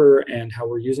Colorado River and how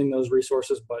we're using those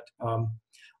resources, but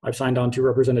I've signed on to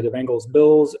Representative Engel's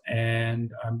bills,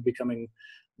 and I'm becoming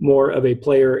more of a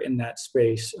player in that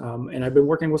space. And I've been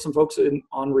working with some folks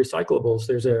on recyclables.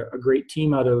 There's a great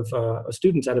team out of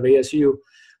students out of ASU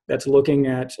that's looking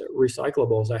at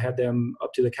recyclables. I had them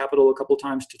up to the Capitol a couple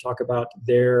times to talk about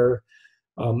their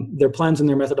plans and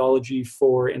their methodology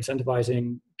for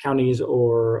incentivizing counties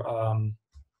or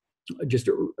just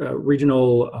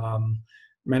regional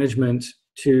management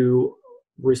to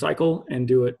recycle and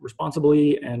do it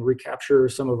responsibly and recapture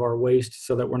some of our waste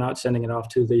so that we're not sending it off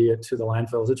to the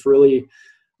landfills. It's really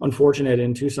unfortunate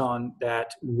in Tucson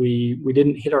that we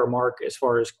didn't hit our mark as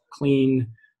far as clean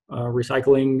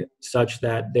recycling, such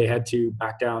that they had to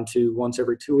back down to once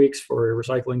every 2 weeks for a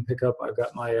recycling pickup. I've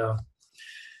got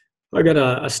I got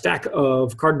a stack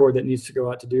of cardboard that needs to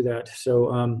go out to do that.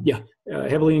 So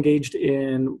heavily engaged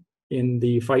in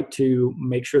the fight to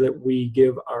make sure that we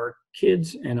give our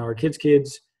kids and our kids'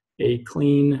 kids a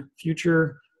clean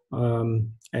future.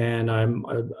 And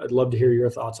I'd love to hear your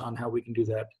thoughts on how we can do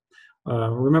that.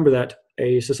 Remember that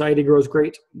a society grows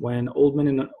great when old men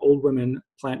and old women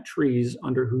plant trees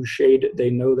under whose shade they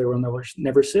know they will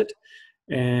never sit.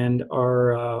 And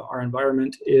our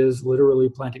environment is literally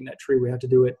planting that tree. We have to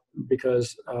do it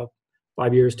because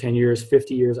 5 years, 10 years,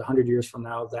 50 years, 100 years from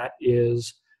now, that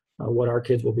is what our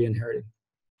kids will be inheriting.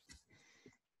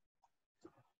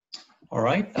 All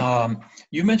right.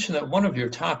 You mentioned that one of your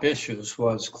top issues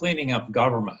was cleaning up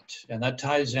government, and that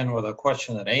ties in with a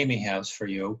question that Amy has for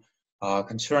you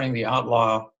concerning the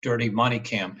Outlaw Dirty Money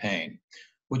campaign.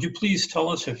 Would you please tell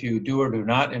us if you do or do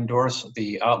not endorse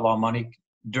the Outlaw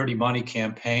Dirty Money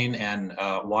campaign, and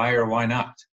why or why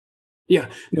not? Yeah,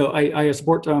 no, I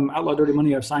support Outlaw Dirty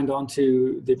Money. I've signed on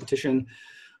to the petition.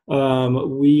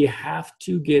 We have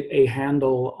to get a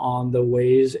handle on the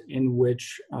ways in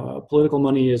which political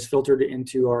money is filtered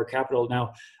into our capital.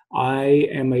 Now, I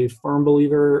am a firm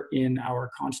believer in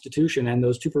our Constitution and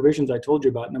those two provisions I told you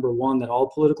about. Number one, that all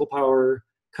political power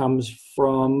comes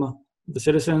from the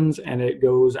citizens and it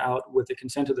goes out with the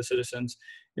consent of the citizens.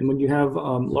 And when you have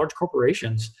large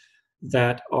corporations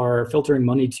that are filtering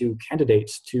money to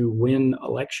candidates to win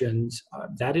elections,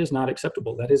 that is not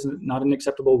acceptable. That is not an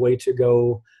acceptable way to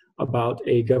go about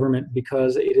a government,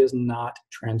 because it is not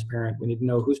transparent. We need to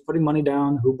know who's putting money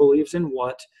down, who believes in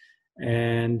what,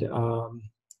 and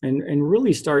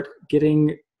really start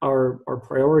getting our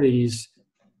priorities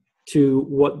to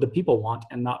what the people want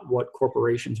and not what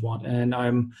corporations want. And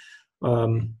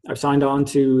I've signed on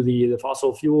to the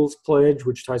fossil fuels pledge,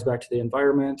 which ties back to the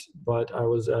environment, but I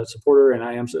was a supporter, and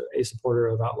I am a supporter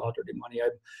of Outlaw Dirty Money.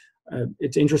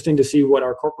 It's interesting to see what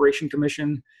our Corporation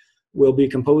Commission will be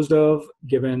composed of,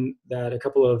 given that a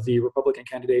couple of the Republican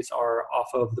candidates are off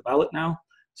of the ballot now.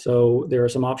 So there are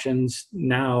some options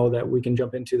now that we can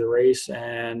jump into the race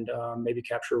and maybe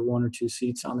capture 1 or 2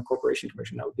 seats on the Corporation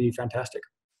Commission. That would be fantastic.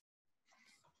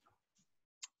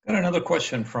 Got another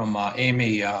question from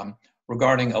Amy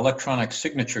regarding electronic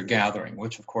signature gathering,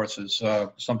 which of course is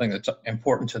something that's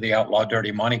important to the Outlaw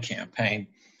Dirty Money campaign.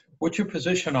 What's your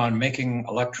position on making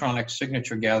electronic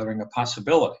signature gathering a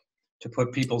possibility to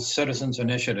put people's citizens'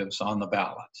 initiatives on the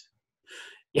ballot?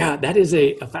 Yeah, that is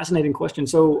a fascinating question.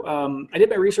 So I did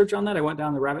my research on that. I went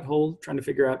down the rabbit hole trying to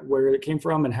figure out where it came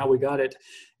from and how we got it.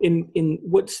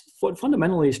 What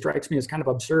fundamentally strikes me as kind of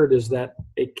absurd is that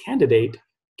a candidate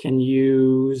can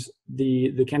use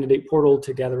the candidate portal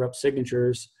to gather up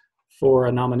signatures for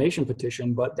a nomination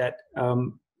petition, but that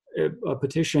a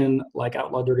petition like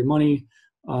Outlaw Dirty Money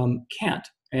can't.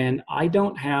 And I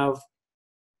don't have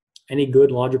any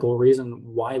good logical reason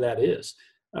why that is.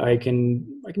 I can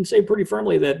say pretty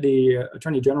firmly that the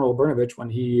Attorney General Brnovich, when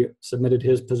he submitted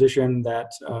his position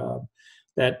that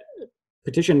that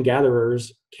petition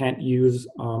gatherers can't use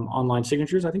online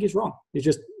signatures, I think he's wrong. He's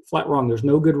just flat wrong. There's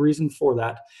no good reason for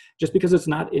that. Just because it's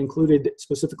not included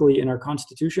specifically in our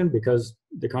Constitution, because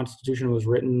the Constitution was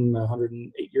written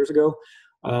 108 years ago,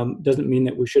 doesn't mean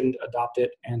that we shouldn't adopt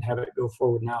it and have it go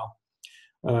forward now.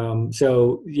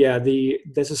 So yeah,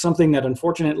 this is something that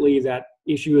unfortunately that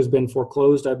issue has been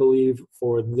foreclosed, I believe,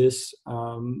 for this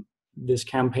this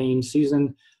campaign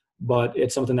season, but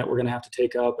it's something that we're going to have to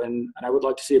take up, and I would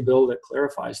like to see a bill that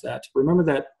clarifies that. Remember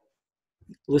that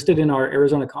listed in our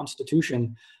Arizona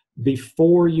Constitution,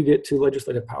 before you get to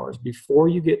legislative powers, before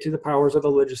you get to the powers of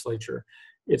the legislature,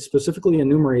 it's specifically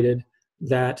enumerated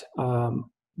that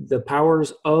the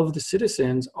powers of the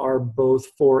citizens are both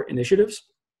for initiatives,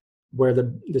 where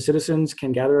the citizens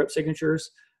can gather up signatures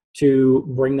to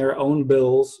bring their own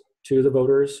bills to the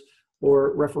voters,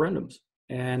 or referendums.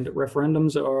 And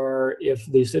referendums are, if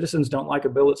the citizens don't like a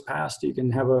bill that's passed, you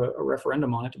can have a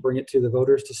referendum on it to bring it to the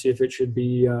voters to see if it should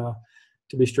be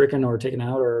to be stricken or taken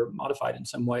out or modified in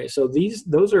some way. So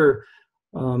those are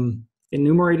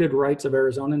enumerated rights of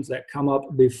Arizonans that come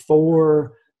up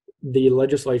before the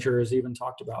legislature is even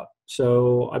talked about.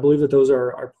 So I believe that those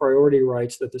are our priority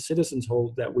rights that the citizens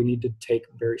hold that we need to take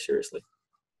very seriously.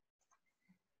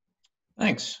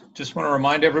 Thanks. Just want to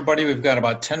remind everybody we've got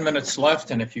about 10 minutes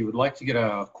left, and if you would like to get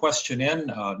a question in,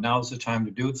 now's the time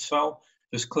to do so.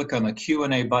 Just click on the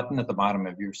Q&A button at the bottom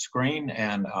of your screen,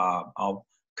 and I'll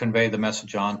convey the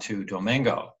message on to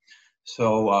Domingo.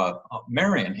 So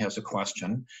Marion has a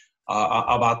question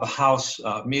about the House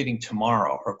meeting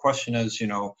tomorrow. Her question is,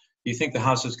 do you think the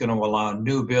House is going to allow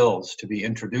new bills to be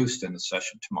introduced in the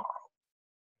session tomorrow?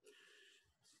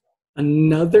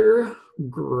 Another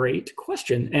great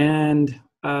question. And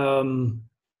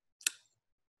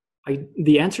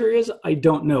the answer is, I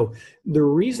don't know. The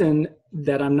reason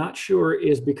that I'm not sure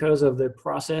is because of the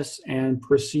process and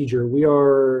procedure.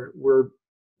 We're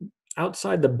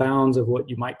outside the bounds of what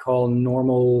you might call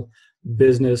normal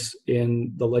business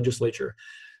in the legislature.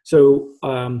 So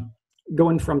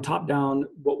going from top down,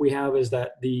 what we have is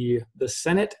that the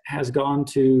Senate has gone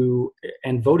to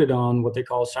and voted on what they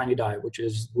call sine die, which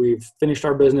is we've finished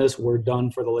our business, we're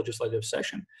done for the legislative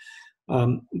session.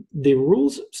 The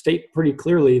rules state pretty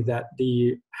clearly that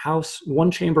the House,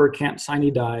 one chamber can't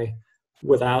sine die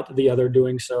without the other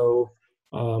doing so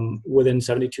within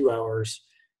 72 hours.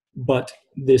 But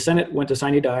the Senate went to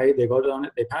sine die, they voted on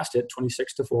it, they passed it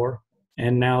 26-4.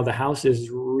 And now the House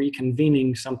is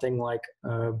reconvening something like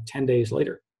 10 days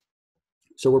later.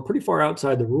 So we're pretty far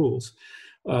outside the rules.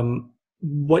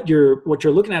 What you're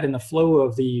looking at in the flow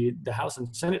of the House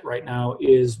and Senate right now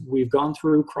is we've gone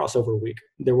through crossover week.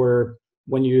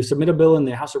 When you submit a bill in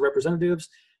the House of Representatives,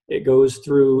 it goes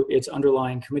through its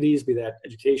underlying committees, be that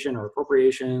education or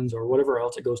appropriations or whatever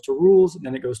else. It goes to rules, and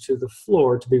then it goes to the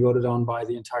floor to be voted on by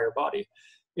the entire body.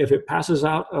 If it passes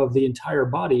out of the entire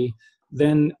body,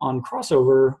 then on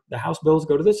crossover, the House bills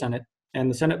go to the Senate, and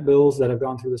the Senate bills that have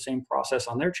gone through the same process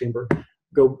on their chamber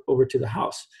go over to the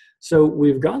House. So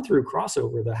we've gone through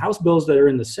crossover. The House bills that are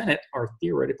in the Senate are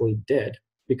theoretically dead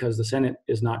because the Senate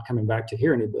is not coming back to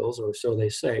hear any bills, or so they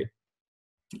say.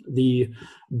 The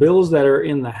bills that are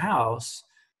in the House,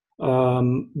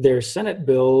 they're Senate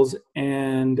bills,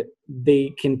 and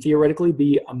they can theoretically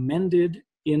be amended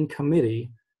in committee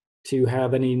to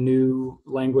have any new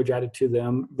language added to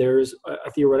them. There's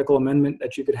a theoretical amendment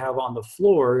that you could have on the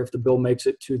floor if the bill makes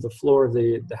it to the floor of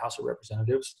the House of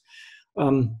Representatives.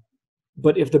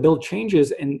 But if the bill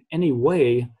changes in any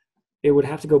way, it would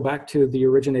have to go back to the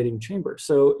originating chamber.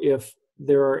 So if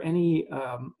there are any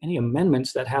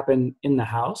amendments that happen in the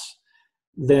House,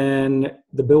 then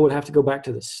the bill would have to go back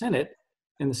to the Senate,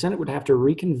 and the Senate would have to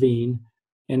reconvene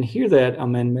and hear that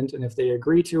amendment. And if they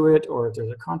agree to it, or if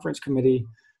there's a conference committee,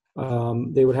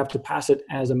 they would have to pass it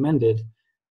as amended.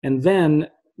 And then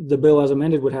the bill as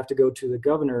amended would have to go to the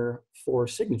governor for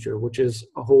signature, which is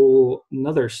a whole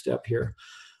another step here.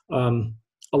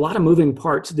 A lot of moving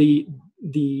parts. The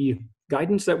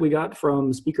guidance that we got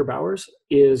from Speaker Bowers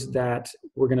is that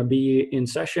we're going to be in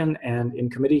session and in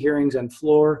committee hearings and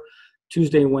floor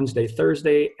Tuesday, Wednesday,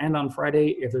 Thursday, and on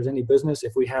Friday if there's any business,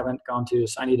 if we haven't gone to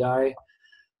sine die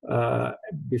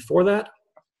before that.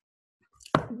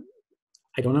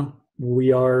 I don't know.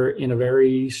 We are in a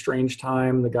very strange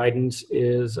time. The guidance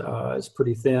is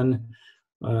pretty thin.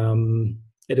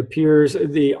 It appears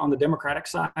on the Democratic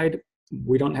side,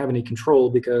 we don't have any control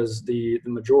because the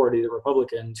majority, the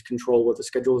Republicans, control what the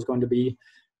schedule is going to be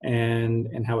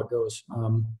and how it goes.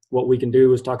 What we can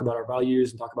do is talk about our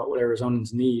values and talk about what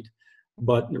Arizonans need,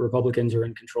 but the Republicans are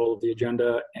in control of the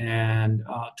agenda. And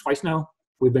twice now,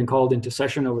 we've been called into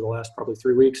session over the last probably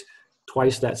 3 weeks.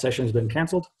 Twice that session has been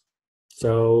canceled.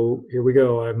 So here we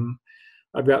go.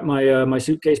 I've got my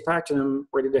suitcase packed and I'm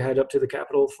ready to head up to the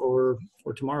Capitol for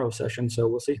tomorrow's session. So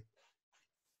we'll see.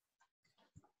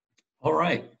 All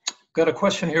right. Got a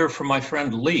question here from my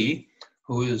friend Lee,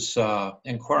 who is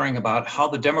inquiring about how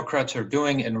the Democrats are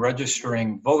doing in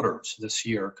registering voters this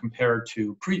year compared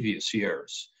to previous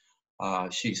years.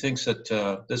 She thinks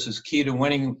that this is key to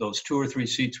winning those 2 or 3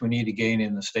 seats we need to gain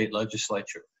in the state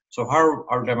legislature. So how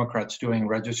are Democrats doing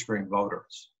registering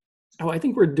voters? Oh, I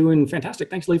think we're doing fantastic.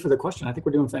 Thanks, Lee, for the question. I think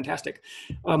we're doing fantastic.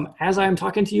 As I'm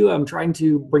talking to you, I'm trying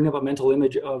to bring up a mental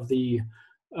image of the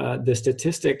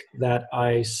statistic that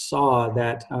I saw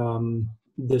that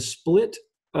the split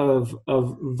of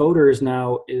voters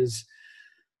now is,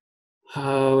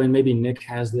 and maybe Nick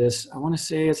has this, I want to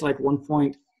say it's like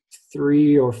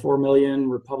 1.3 or 4 million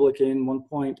Republican,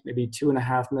 maybe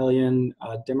 2.5 million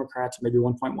Democrats, maybe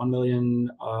 1.1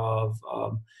 million of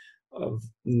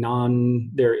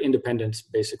they're independents,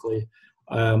 basically.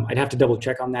 I'd have to double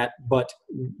check on that, but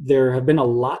there have been a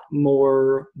lot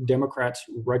more Democrats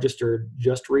registered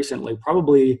just recently,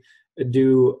 probably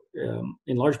due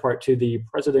in large part to the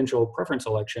presidential preference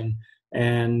election.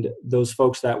 And those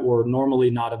folks that were normally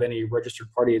not of any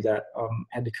registered party that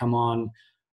had to come on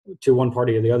to one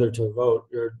party or the other to vote,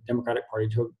 or Democratic Party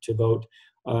to vote.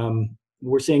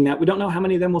 We're seeing that. We don't know how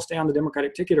many of them will stay on the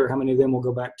Democratic ticket or how many of them will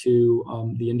go back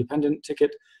to the independent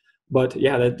ticket. But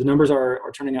yeah, the numbers are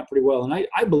turning out pretty well. And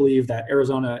I believe that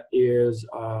Arizona is,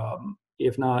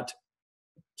 if not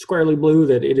squarely blue,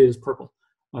 that it is purple.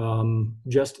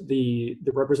 Just the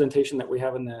representation that we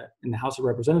have in the House of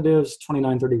Representatives,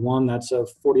 29-31, that's a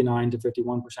 49 to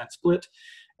 51% split.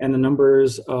 And the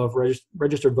numbers of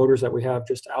registered voters that we have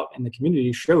just out in the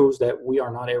community shows that we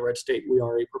are not a red state, we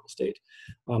are a purple state.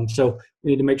 So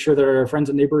we need to make sure that our friends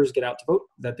and neighbors get out to vote,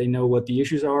 that they know what the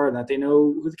issues are, and that they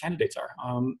know who the candidates are.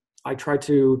 I try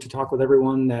to talk with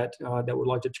everyone that would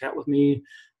like to chat with me.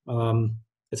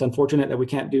 It's unfortunate that we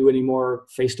can't do any more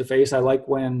face-to-face. I like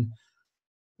when,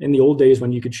 in the old days,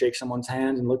 when you could shake someone's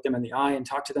hand and look them in the eye and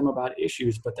talk to them about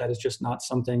issues, but that is just not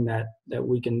something that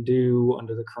we can do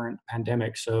under the current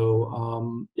pandemic.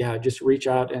 So yeah, just reach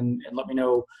out and let me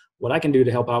know what I can do to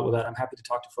help out with that. I'm happy to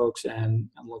talk to folks and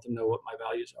let them know what my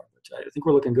values are. But I think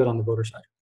we're looking good on the voter side.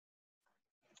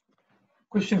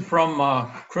 Question from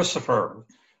Christopher.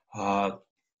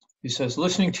 He says,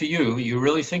 listening to you, you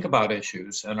really think about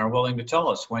issues and are willing to tell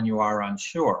us when you are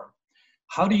unsure.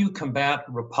 How do you combat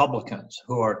Republicans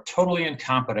who are totally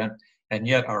incompetent and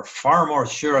yet are far more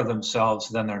sure of themselves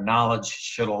than their knowledge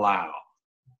should allow.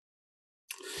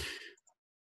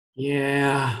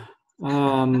 Yeah.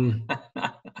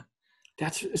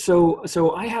 That's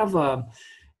so I have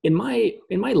in my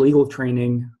legal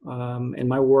training, in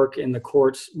my work in the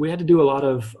courts, we had to do a lot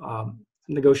of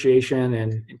negotiation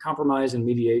and compromise and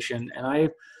mediation. And I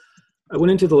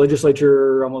went into the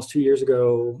legislature almost 2 years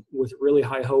ago with really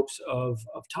high hopes of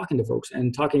talking to folks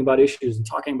and talking about issues and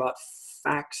talking about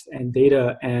facts and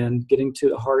data and getting to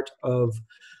the heart of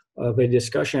a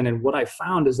discussion. And what I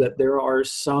found is that there are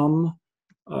some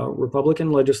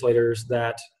Republican legislators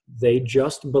that they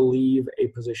just believe a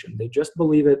position. They just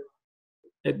believe it.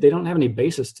 They don't have any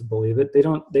basis to believe it. They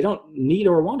don't need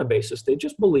or want a basis. They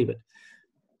just believe it.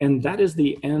 And that is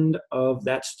the end of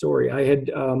that story.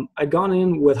 I'd gone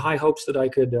in with high hopes that I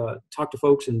could talk to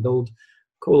folks and build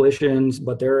coalitions,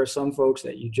 but there are some folks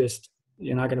that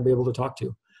you're not going to be able to talk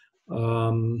to.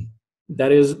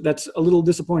 That's a little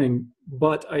disappointing,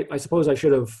 but I suppose I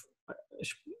should have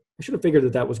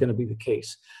figured that was going to be the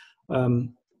case.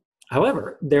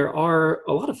 However, there are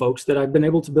a lot of folks that I've been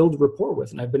able to build rapport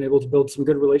with, and I've been able to build some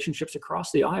good relationships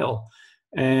across the aisle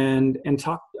and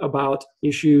talk about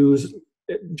issues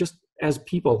just as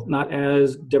people, not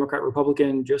as Democrat,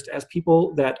 Republican, just as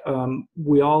people that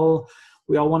we all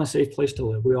want a safe place to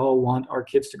live. We all want our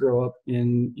kids to grow up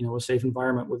in a safe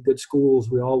environment with good schools.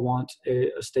 We all want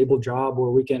a stable job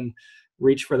where we can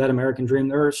reach for that American dream.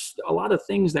 There's a lot of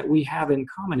things that we have in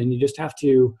common, and you just have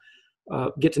to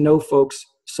get to know folks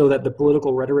so that the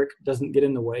political rhetoric doesn't get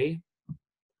in the way.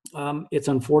 It's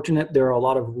unfortunate. There are a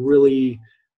lot of really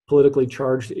politically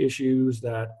charged issues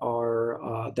that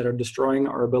are destroying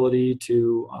our ability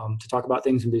to talk about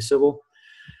things and be civil.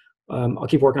 I'll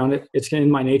keep working on it. It's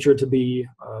in my nature to be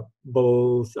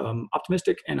both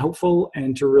optimistic and hopeful,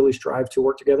 and to really strive to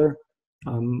work together.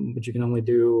 But you can only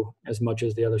do as much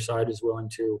as the other side is willing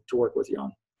to work with you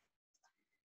on.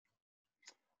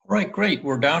 All right, great.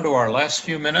 We're down to our last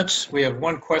few minutes. We have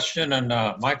one question, and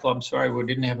Michael, I'm sorry we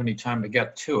didn't have any time to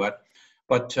get to it.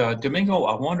 But Domingo,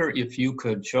 I wonder if you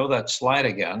could show that slide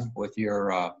again with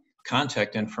your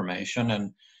contact information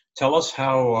and tell us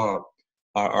how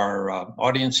our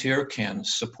audience here can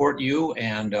support you.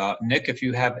 And Nick, if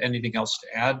you have anything else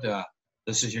to add,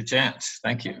 this is your chance.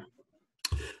 Thank you.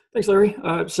 Thanks, Larry.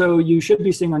 So you should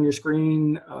be seeing on your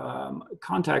screen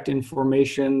contact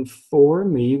information for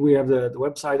me. We have the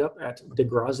website up at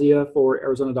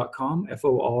DeGrazia4Arizona.com,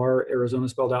 F-O-R, Arizona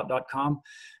spelled out.com.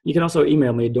 You can also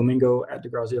email me,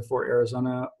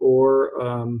 Domingo@DeGrazia4Arizona,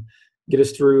 or get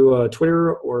us through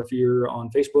Twitter, or if you're on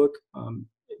Facebook,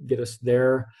 get us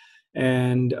there.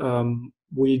 And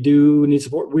we do need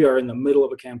support. We are in the middle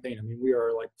of a campaign. I mean, we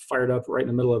are like fired up right in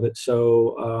the middle of it.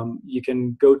 So you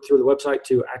can go through the website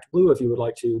to Act Blue if you would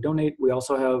like to donate. We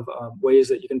also have ways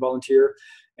that you can volunteer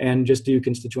and just do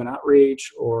constituent outreach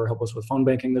or help us with phone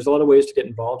banking. There's a lot of ways to get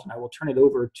involved, and I will turn it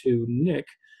over to Nick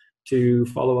to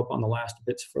follow up on the last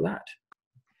bits for that.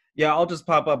 Yeah, I'll just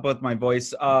pop up with my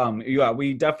voice. Yeah,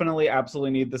 we definitely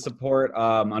absolutely need the support.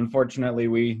 Unfortunately,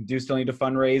 we do still need to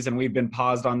fundraise, and we've been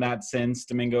paused on that since.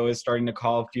 Domingo is starting to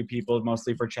call a few people,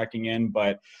 mostly for checking in.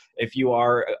 But if you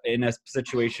are in a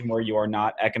situation where you are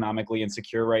not economically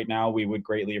insecure right now, we would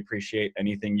greatly appreciate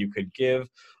anything you could give.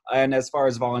 And as far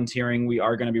as volunteering, we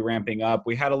are going to be ramping up.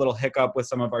 We had a little hiccup with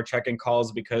some of our check-in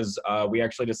calls because we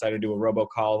actually decided to do a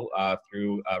robocall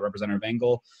through Representative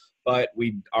Engel. But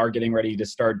we are getting ready to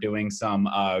start doing some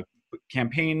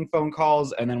campaign phone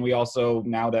calls. And then we also,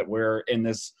 now that we're in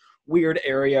this weird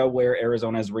area where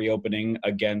Arizona is reopening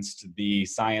against the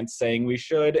science saying we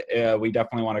should, we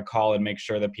definitely want to call and make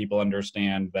sure that people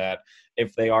understand that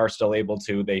if they are still able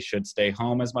to, they should stay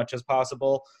home as much as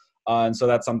possible. And so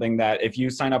that's something that if you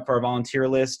sign up for our volunteer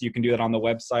list, you can do that on the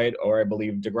website, or I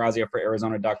believe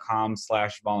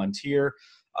DeGrazia4Arizona.com/volunteer.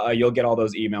 You'll get all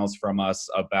those emails from us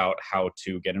about how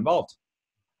to get involved.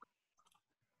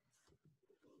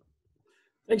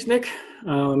 Thanks, Nick.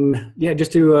 Yeah,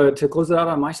 just to close it out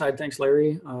on my side, thanks,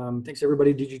 Larry. Thanks,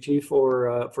 everybody, DGT,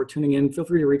 for tuning in. Feel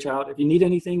free to reach out if you need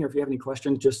anything, or if you have any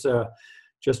questions. Just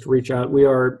reach out.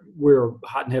 We're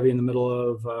hot and heavy in the middle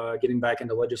of getting back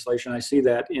into legislation. I see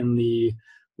that in the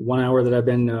 1 hour that I've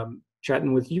been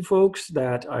chatting with you folks,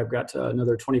 that I've got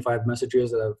another 25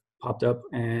 messages that have popped up,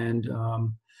 and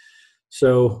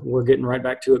so we're getting right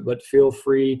back to it. But feel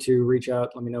free to reach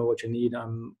out. Let me know what you need.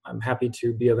 I'm happy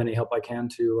to be of any help I can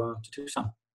to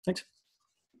Tucson. Thanks.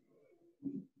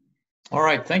 All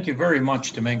right, thank you very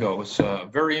much, Domingo. It was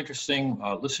very interesting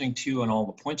listening to you and all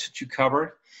the points that you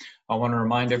covered. I want to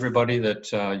remind everybody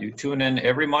that you tune in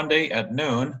every Monday at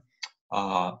noon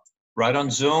right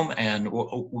on Zoom, and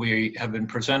we have been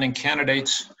presenting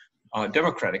candidates,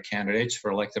 Democratic candidates for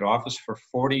elected office for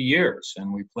 40 years,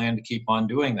 and we plan to keep on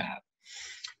doing that.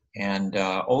 And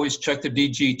always check the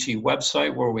DGT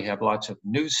website where we have lots of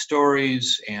news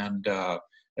stories and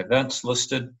events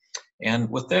listed. And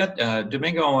with that,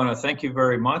 Domingo, I want to thank you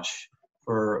very much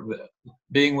for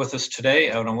being with us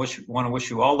today. I want to wish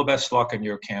you all the best luck in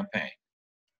your campaign.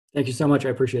 Thank you so much. I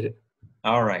appreciate it.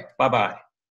 All right. Bye-bye.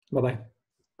 Bye-bye.